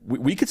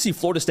 we could see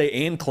Florida State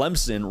and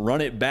Clemson run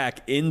it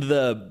back in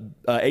the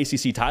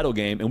ACC title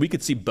game, and we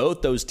could see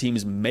both those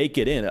teams make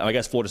it in. I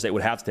guess Florida State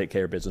would have to take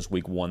care of business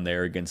week one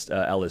there against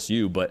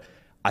LSU, but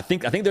I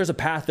think there's a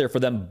path there for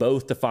them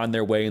both to find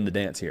their way in the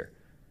dance here.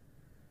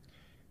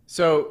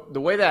 So the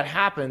way that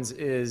happens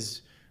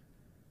is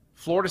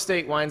Florida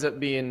State winds up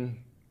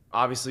being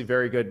obviously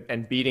very good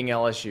and beating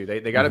LSU.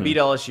 They got to beat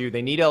LSU.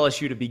 They need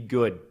LSU to be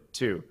good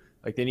too.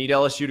 Like they need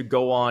LSU to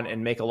go on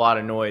and make a lot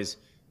of noise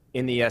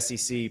in the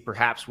SEC,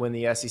 perhaps win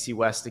the SEC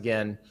West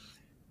again.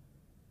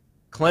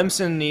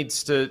 Clemson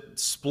needs to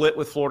split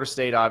with Florida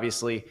State,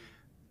 obviously.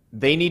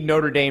 They need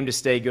Notre Dame to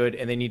stay good,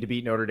 and they need to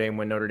beat Notre Dame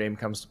when Notre Dame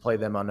comes to play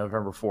them on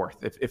November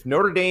 4th. If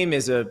Notre Dame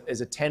is a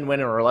 10-win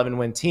or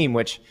 11-win team,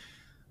 which,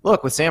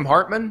 look, with Sam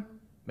Hartman,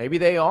 maybe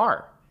they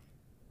are.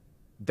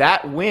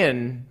 That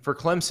win for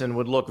Clemson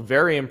would look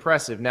very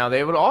impressive. Now,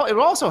 it would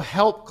also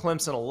help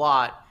Clemson a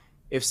lot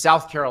if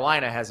South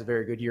Carolina has a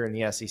very good year in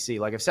the SEC.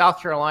 Like if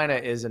South Carolina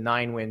is a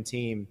 9-win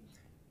team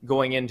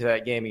going into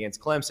that game against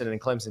Clemson and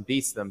Clemson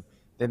beats them,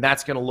 then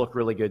that's going to look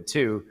really good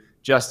too,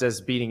 just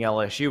as beating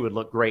LSU would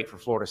look great for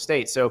Florida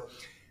State. So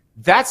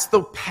that's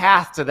the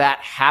path to that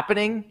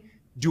happening.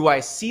 Do I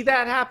see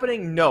that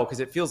happening? No,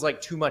 because it feels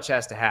like too much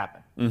has to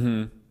happen.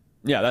 Mm-hmm.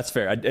 Yeah, that's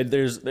fair.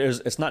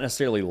 It's not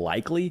necessarily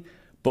likely,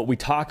 but we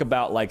talk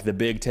about like the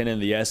Big Ten and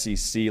the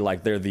SEC,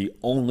 like they're the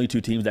only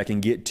two teams that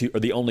can get to, or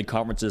the only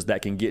conferences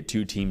that can get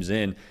two teams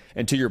in.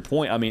 And to your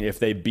point, I mean, if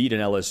they beat an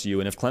LSU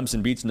and if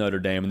Clemson beats Notre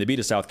Dame and they beat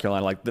a South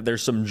Carolina, like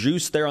there's some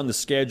juice there on the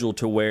schedule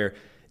to where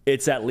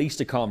it's at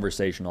least a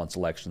conversation on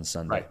Selection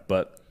Sunday. Right.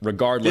 But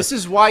regardless, this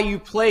is why you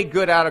play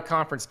good out of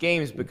conference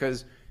games,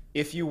 because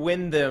if you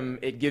win them,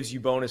 it gives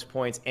you bonus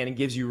points and it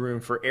gives you room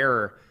for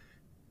error.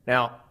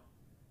 Now,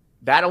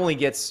 that only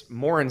gets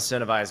more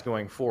incentivized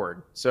going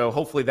forward. So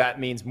hopefully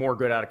that means more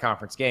good out of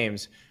conference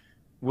games.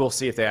 We'll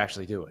see if they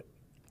actually do it.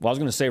 Well, I was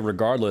going to say,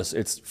 regardless,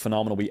 it's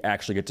phenomenal we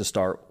actually get to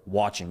start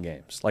watching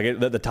games. Like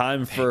the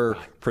time for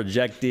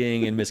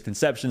projecting and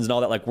misconceptions and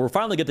all that, like we're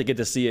finally get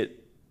to see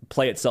it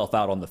play itself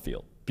out on the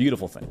field.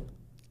 Beautiful thing.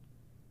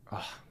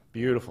 Oh,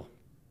 beautiful.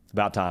 It's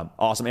about time.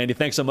 Awesome, Andy.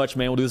 Thanks so much,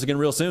 man. We'll do this again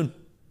real soon.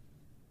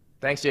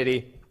 Thanks,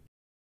 JD.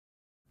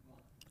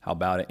 How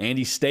about it?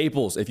 Andy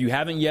Staples. If you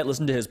haven't yet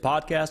listened to his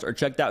podcast or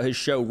checked out his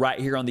show right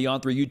here on the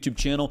On3 YouTube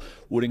channel,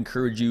 would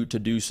encourage you to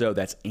do so.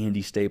 That's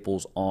Andy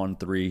Staples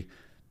On3.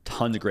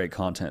 Tons of great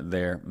content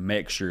there.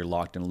 Make sure you're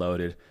locked and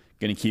loaded.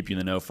 Going to keep you in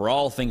the know for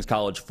all things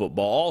college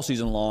football all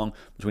season long.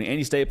 Between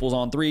Andy Staples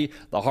On3,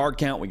 the hard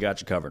count, we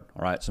got you covered.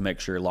 All right, so make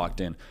sure you're locked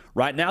in.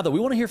 Right now, though, we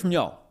want to hear from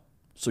y'all.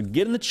 So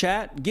get in the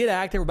chat, get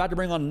active. We're about to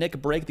bring on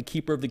Nick Brake, the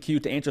keeper of the queue,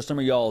 to answer some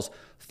of y'all's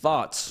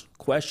thoughts,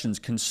 questions,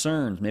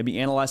 concerns, maybe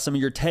analyze some of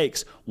your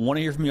takes. Want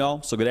to hear from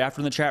y'all, so get after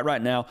in the chat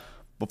right now.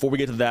 Before we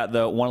get to that,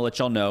 though, I want to let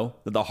y'all know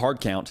that the hard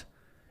count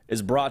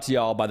is brought to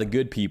y'all by the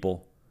good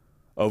people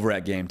over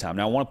at Game Time.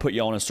 Now, I want to put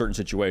y'all in a certain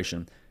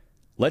situation.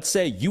 Let's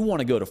say you want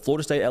to go to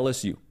Florida State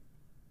LSU.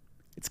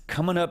 It's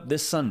coming up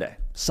this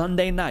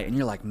Sunday night, and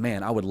you're like,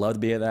 man, I would love to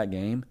be at that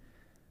game,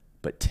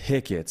 but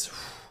tickets,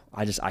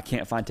 I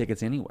can't find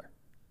tickets anywhere.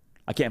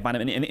 I can't find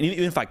them. And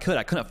even if I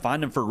couldn't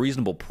find them for a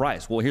reasonable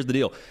price. Well, here's the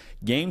deal.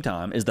 Game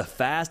Time is the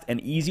fast and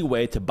easy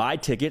way to buy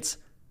tickets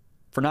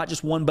for not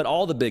just one, but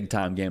all the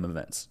big-time game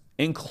events,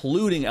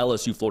 including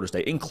LSU Florida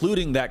State,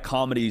 including that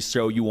comedy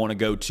show you want to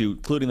go to,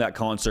 including that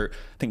concert.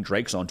 I think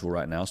Drake's on tour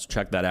right now, so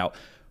check that out.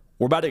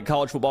 We're about to get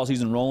college football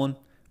season rolling.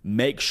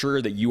 Make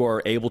sure that you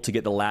are able to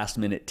get the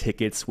last-minute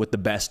tickets with the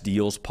best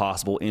deals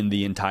possible in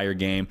the entire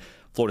game.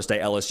 Florida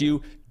State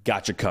LSU,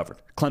 got you covered.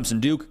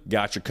 Clemson Duke,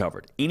 got you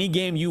covered. Any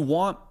game you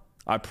want,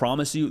 I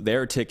promise you,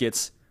 there are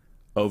tickets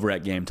over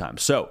at Game Time.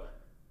 So,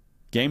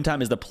 Game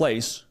Time is the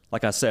place,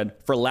 like I said,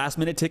 for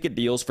last-minute ticket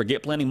deals.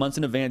 Forget planning months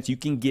in advance. You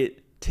can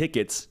get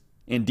tickets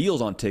and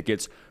deals on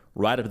tickets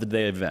right up to the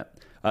day of the event.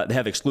 They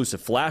have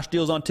exclusive flash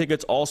deals on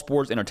tickets, all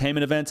sports,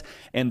 entertainment events,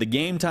 and the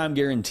Game Time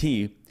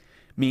guarantee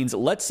means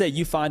let's say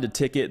you find a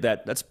ticket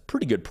that's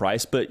pretty good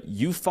price, but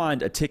you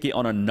find a ticket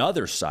on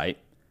another site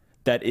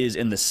that is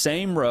in the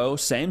same row,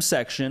 same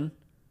section,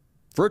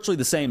 virtually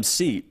the same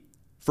seat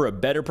for a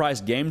better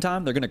price game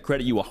time. They're going to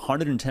credit you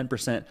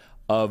 110%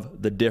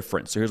 of the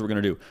difference. So here's what we're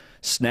going to do.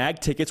 Snag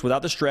tickets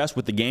without the stress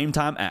with the Game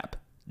Time app.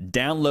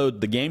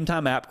 Download the Game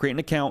Time app, create an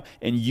account,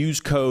 and use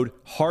code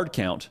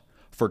HARDCOUNT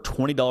for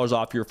 $20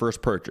 off your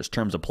first purchase.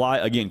 Terms apply.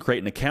 Again,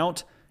 create an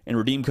account and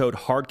redeem code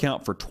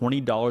HARDCOUNT for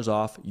 $20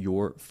 off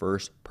your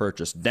first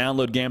purchase.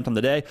 Download Game Time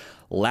today.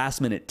 Last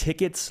minute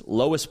tickets,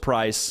 lowest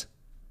price,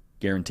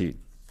 guaranteed.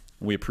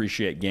 We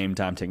appreciate Game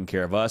Time taking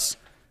care of us.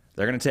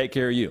 They're going to take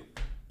care of you.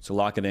 So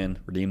lock it in,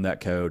 redeem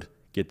that code,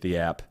 get the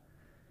app.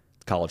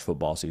 It's college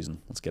football season.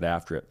 Let's get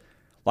after it.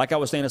 Like I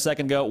was saying a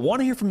second ago, want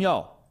to hear from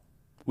y'all.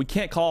 We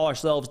can't call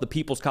ourselves the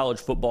People's College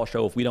Football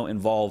Show if we don't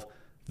involve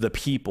the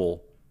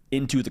people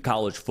into the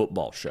college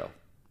football show.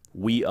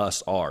 We,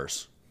 us,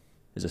 ours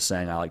is a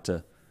saying I like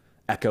to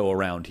echo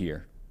around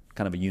here.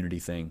 Kind of a unity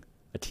thing,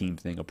 a team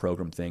thing, a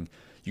program thing.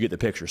 You get the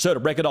picture. So to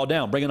break it all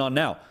down, bring it on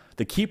now.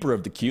 The keeper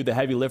of the queue, the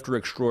heavy lifter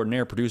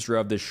extraordinaire, producer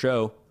of this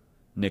show,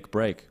 Nick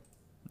Brake.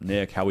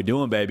 Nick, how we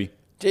doing, baby?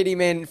 JD,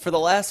 man, for the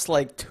last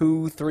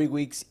 2-3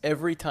 weeks,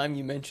 every time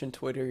you mention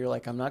Twitter, you're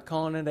like, I'm not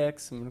calling it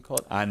X. I'm going to call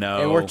it. I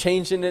know. And we're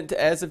changing it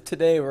as of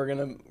today. We're going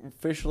to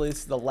officially, this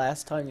is the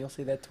last time you'll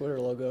see that Twitter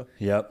logo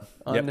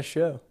on the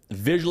show.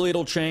 Visually,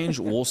 it'll change.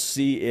 We'll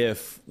see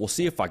if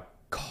I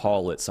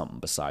call it something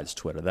besides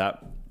Twitter.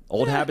 That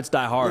old habits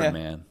die hard,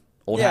 man.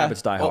 Old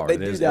habits die hard.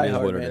 It is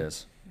what it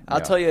is.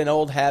 I'll tell you an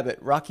old habit.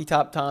 Rocky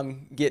Top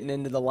Tom getting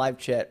into the live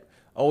chat.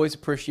 Always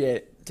appreciate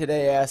it.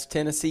 Today asked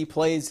Tennessee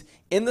plays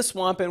in the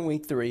Swamp in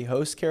Week 3,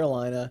 hosts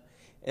Carolina,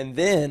 and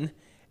then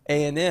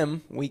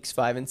A&M weeks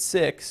 5 and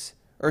 6.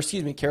 Or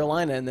excuse me,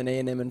 Carolina and then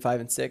A&M in 5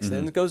 and 6.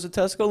 Then it goes to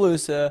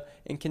Tuscaloosa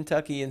and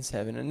Kentucky in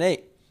 7 and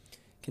 8.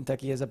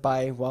 Kentucky has a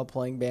bye while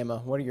playing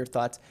Bama. What are your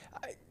thoughts?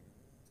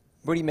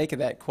 What do you make of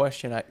that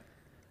question?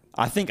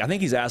 I think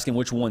he's asking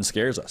which one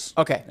scares us.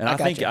 Okay, and I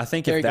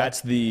think if that's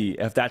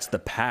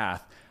the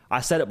path, I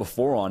said it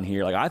before on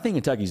here. I think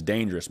Kentucky's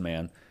dangerous,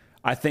 man.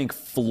 I think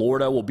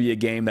Florida will be a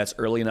game that's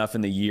early enough in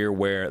the year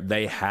where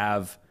they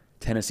have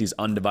Tennessee's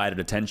undivided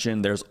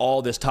attention. There's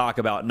all this talk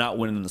about not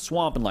winning in the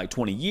Swamp in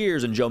 20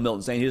 years and Joe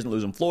Milton saying he doesn't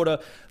lose in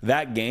Florida.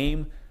 That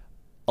game,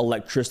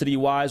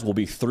 electricity-wise, will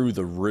be through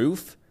the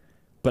roof.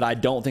 But I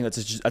don't think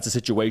that's a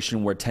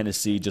situation where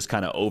Tennessee just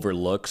kind of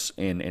overlooks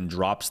and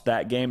drops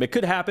that game. It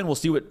could happen. We'll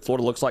see what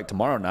Florida looks like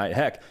tomorrow night.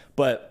 Heck.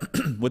 But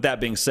with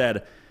that being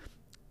said,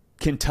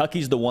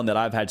 Kentucky's the one that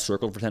I've had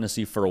circled for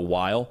Tennessee for a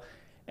while.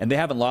 And they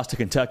haven't lost to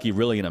Kentucky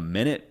really in a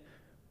minute.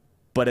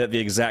 But at the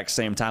exact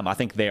same time, I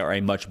think they are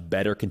a much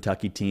better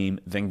Kentucky team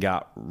than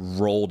got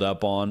rolled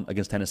up on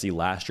against Tennessee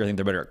last year. I think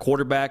they're better at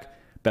quarterback,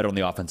 better on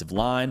the offensive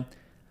line.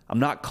 I'm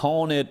not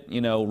calling it,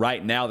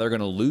 right now they're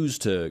going to lose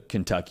to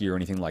Kentucky or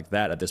anything like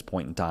that at this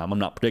point in time. I'm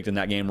not predicting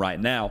that game right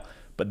now.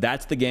 But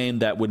that's the game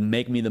that would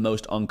make me the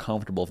most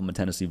uncomfortable from a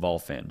Tennessee Vol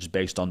fan, just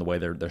based on the way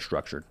they're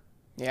structured.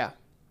 Yeah.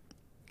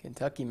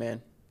 Kentucky,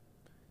 man.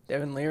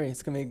 Devin Leary,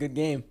 it's going to be a good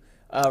game.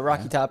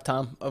 Rocky Top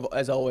Tom,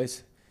 as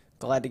always,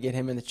 glad to get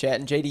him in the chat.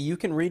 And JD, you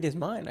can read his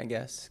mind, I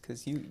guess,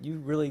 because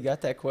you really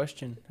got that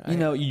question.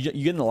 You get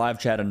in the live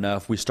chat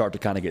enough, we start to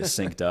kind of get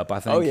synced up, I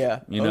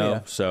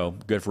think. So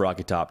good for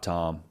Rocky Top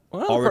Tom.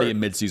 Well, already in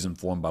midseason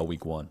form by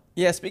week 1.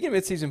 Yeah, speaking of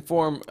midseason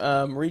form,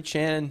 Reed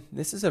Shannon,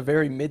 this is a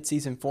very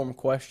midseason form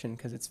question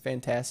because it's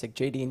fantastic.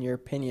 JD, in your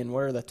opinion,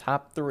 what are the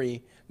top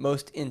 3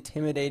 most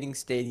intimidating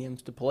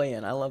stadiums to play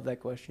in? I love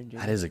that question, JD.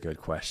 That is a good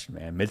question,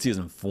 man.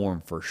 Midseason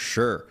form for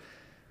sure.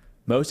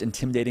 Most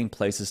intimidating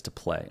places to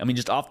play. I mean,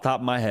 just off the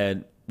top of my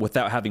head,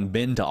 without having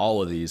been to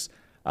all of these,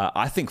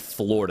 I think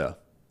Florida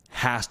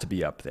has to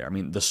be up there. I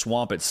mean, the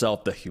Swamp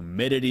itself, the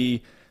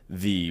humidity,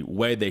 the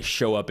way they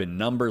show up in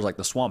numbers,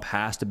 the Swamp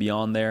has to be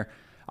on there.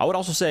 I would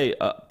also say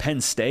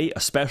Penn State,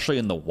 especially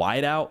in the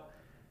whiteout,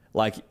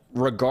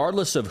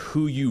 regardless of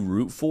who you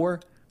root for,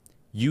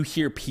 you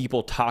hear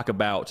people talk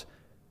about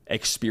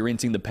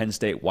experiencing the Penn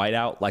State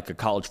whiteout like a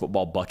college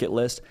football bucket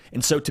list.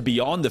 And so to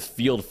be on the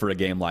field for a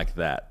game like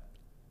that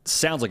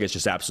sounds like it's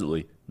just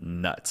absolutely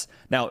nuts.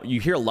 Now,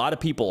 you hear a lot of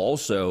people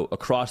also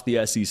across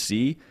the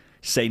SEC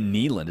say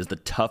Neyland is the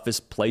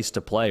toughest place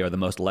to play or the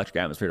most electric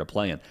atmosphere to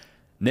play in.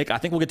 Nick, I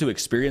think we'll get to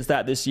experience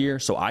that this year,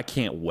 so I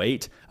can't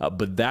wait.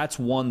 But that's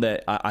one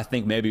that I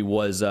think maybe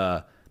was,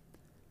 I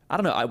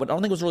don't know, I don't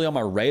think it was really on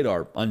my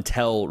radar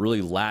until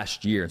really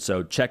last year.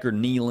 So Checker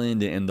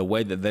Neyland and the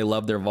way that they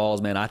love their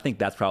Vols, man, I think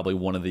that's probably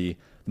one of the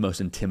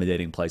most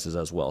intimidating places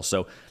as well.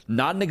 So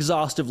not an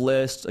exhaustive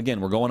list.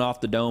 Again, we're going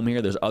off the dome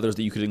here. There's others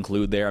that you could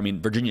include there. I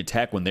mean, Virginia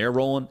Tech, when they're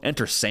rolling,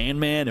 enter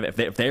Sandman.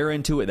 If they're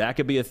into it, that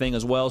could be a thing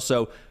as well.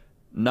 So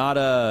not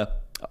a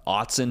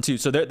Autzen too.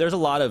 So there's a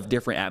lot of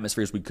different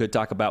atmospheres we could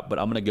talk about, but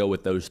I'm going to go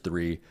with those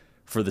 3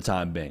 for the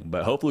time being.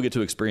 But hopefully we get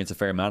to experience a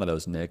fair amount of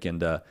those, Nick,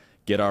 and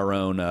get our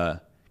own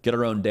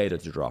data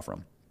to draw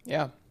from.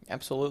 Yeah,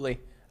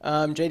 absolutely.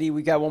 JD,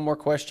 we got one more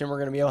question we're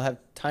going to be able to have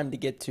time to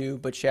get to,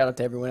 but shout out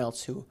to everyone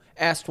else who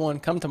asked one.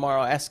 Come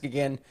tomorrow, ask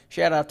again.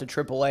 Shout out to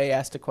AAA,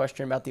 asked a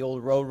question about the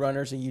old Road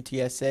Runners and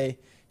UTSA.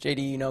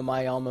 JD, you know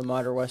my alma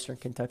mater, Western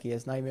Kentucky,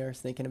 has nightmares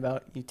thinking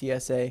about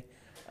UTSA.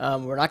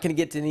 We're not going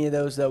to get to any of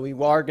those, though. We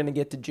are going to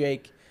get to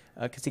Jake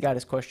because he got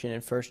his question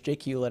in first.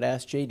 Jake Hewlett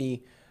asked,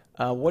 JD,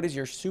 what is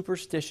your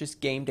superstitious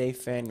game day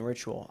fan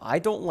ritual? I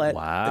don't let the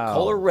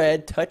color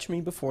red touch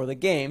me before the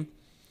game.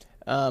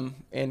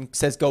 And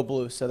says go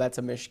blue, so that's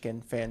a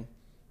Michigan fan,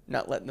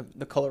 not letting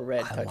the color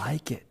red touch. I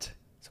like it.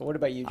 So what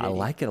about you, JD? I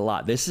like it a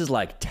lot. This is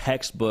like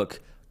textbook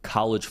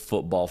college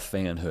football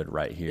fanhood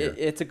right here.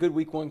 It's a good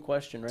week one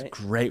question, right?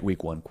 Great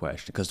week one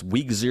question, because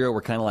week 0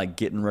 we're kind of like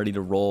getting ready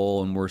to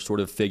roll and we're sort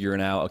of figuring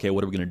out, okay,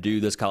 what are we going to do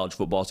this college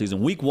football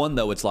season? Week 1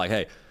 though, it's like,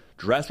 hey,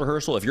 dress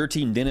rehearsal, if your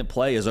team didn't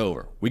play, is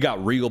over. We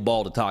got real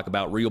ball to talk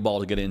about, real ball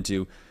to get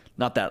into.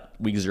 Not that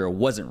week 0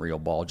 wasn't real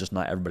ball, just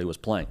not everybody was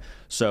playing.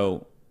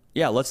 So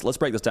yeah, let's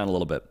break this down a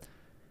little bit.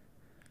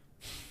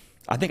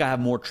 I think I have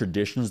more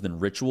traditions than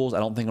rituals. I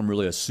don't think I'm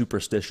really a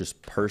superstitious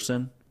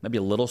person. Maybe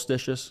a little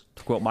stitious,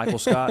 to quote Michael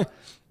Scott.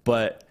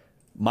 But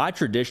my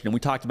tradition, and we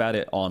talked about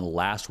it on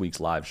last week's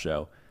live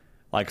show,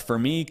 like for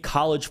me,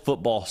 college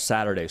football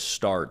Saturday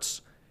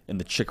starts in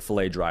the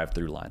Chick-fil-A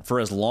drive-thru line. For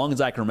as long as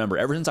I can remember,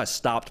 ever since I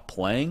stopped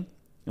playing,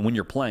 and when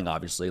you're playing,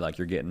 obviously, like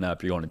you're getting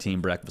up, you're going to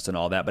team breakfast and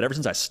all that, but ever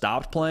since I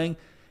stopped playing,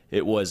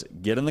 it was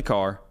get in the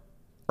car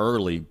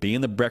early, be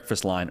in the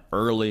breakfast line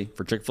early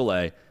for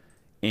Chick-fil-A,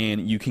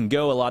 and you can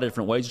go a lot of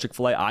different ways to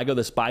Chick-fil-A. I go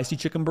the spicy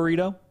chicken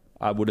burrito.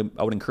 I would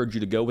encourage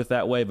you to go with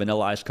that way.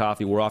 Vanilla iced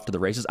coffee, we're off to the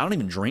races. I don't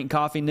even drink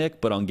coffee, Nick,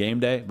 but on game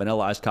day,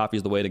 vanilla iced coffee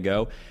is the way to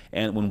go.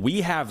 And when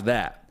we have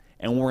that,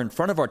 and we're in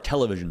front of our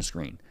television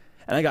screen,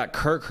 and I got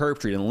Kirk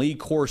Herbstreit and Lee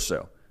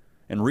Corso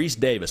and Reese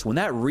Davis, when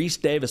that Reese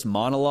Davis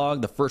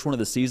monologue, the first one of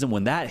the season,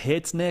 when that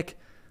hits, Nick,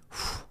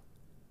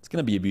 it's going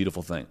to be a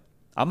beautiful thing.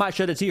 I might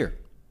shed a tear.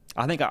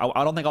 I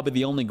don't think I'll be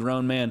the only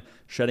grown man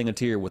shedding a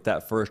tear with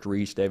that first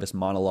Reese Davis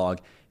monologue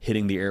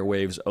hitting the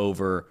airwaves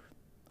over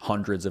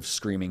hundreds of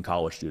screaming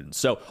college students.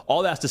 So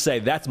all that's to say,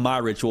 that's my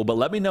ritual. But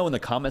let me know in the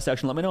comment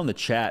section, let me know in the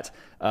chat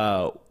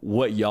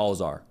what y'all's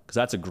are, because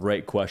that's a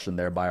great question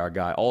there by our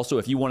guy. Also,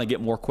 if you want to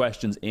get more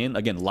questions in,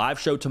 again, live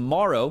show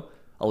tomorrow,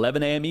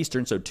 11 a.m.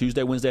 Eastern, so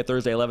Tuesday, Wednesday,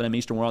 Thursday, 11 a.m.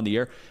 Eastern, we're on the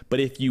air.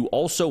 But if you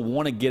also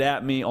want to get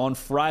at me on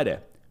Friday,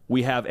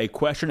 we have a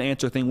question and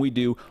answer thing we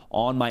do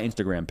on my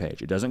Instagram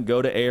page. It doesn't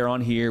go to air on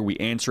here. We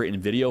answer it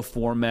in video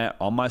format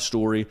on my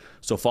story.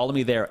 So follow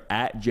me there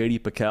at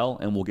JD Pickell,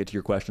 and we'll get to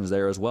your questions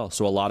there as well.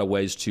 So a lot of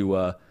ways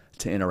to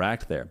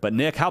interact there. But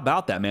Nick, how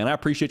about that, man? I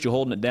appreciate you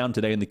holding it down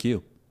today in the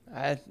queue.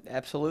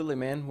 Absolutely,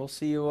 man. We'll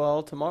see you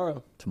all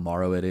tomorrow.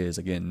 Tomorrow it is.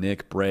 Again,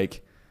 Nick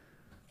Brake,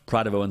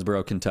 Pride of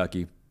Owensboro,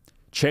 Kentucky,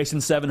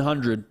 chasing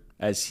 700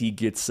 as he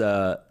gets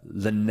the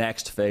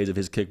next phase of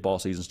his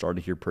kickball season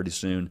started here pretty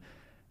soon.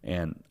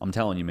 And I'm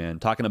telling you, man,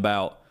 talking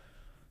about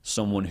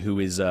someone who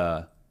is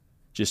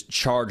just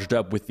charged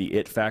up with the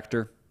it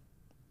factor.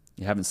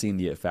 You haven't seen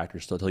the it factor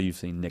still until you've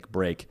seen Nick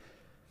Brake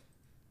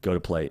go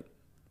to plate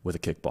with a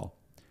kickball.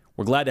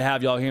 We're glad to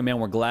have y'all here, man.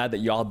 We're glad that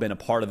y'all have been a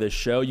part of this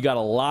show. You got a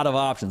lot of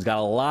options, got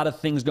a lot of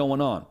things going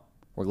on.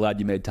 We're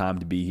glad you made time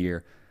to be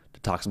here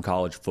to talk some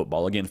college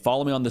football. Again,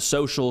 follow me on the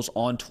socials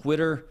on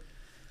Twitter,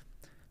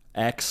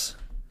 X,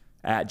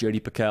 at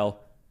JD Pickell,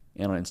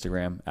 and on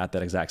Instagram at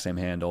that exact same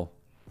handle.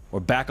 We're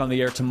back on the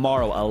air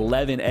tomorrow,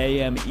 11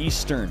 a.m.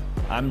 Eastern.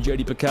 I'm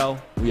JD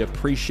Pickell. We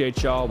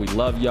appreciate y'all. We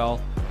love y'all.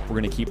 We're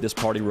going to keep this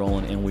party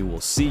rolling, and we will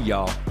see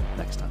y'all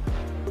next time.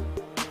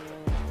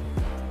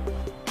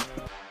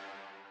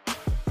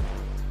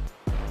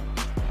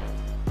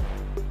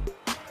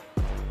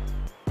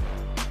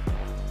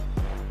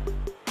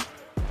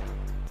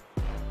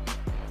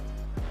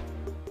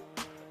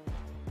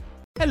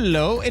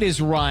 Hello, it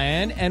is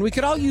Ryan, and we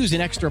could all use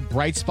an extra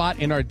bright spot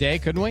in our day,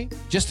 couldn't we?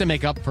 Just to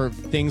make up for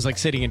things like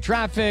sitting in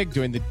traffic,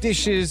 doing the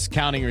dishes,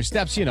 counting your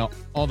steps, you know,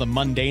 all the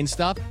mundane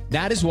stuff.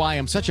 That is why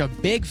I'm such a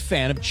big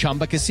fan of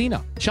Chumba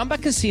Casino. Chumba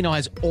Casino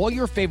has all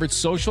your favorite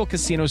social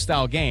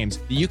casino-style games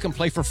that you can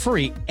play for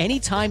free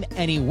anytime,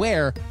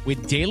 anywhere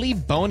with daily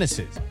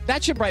bonuses.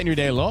 That should brighten your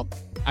day a little.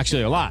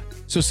 Actually, a lot.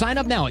 So sign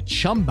up now at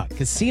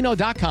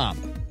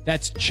ChumbaCasino.com.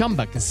 That's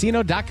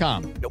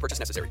ChumbaCasino.com. No purchase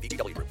necessary.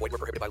 VGW Group. Void where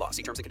prohibited by law.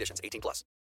 See terms and conditions. 18+.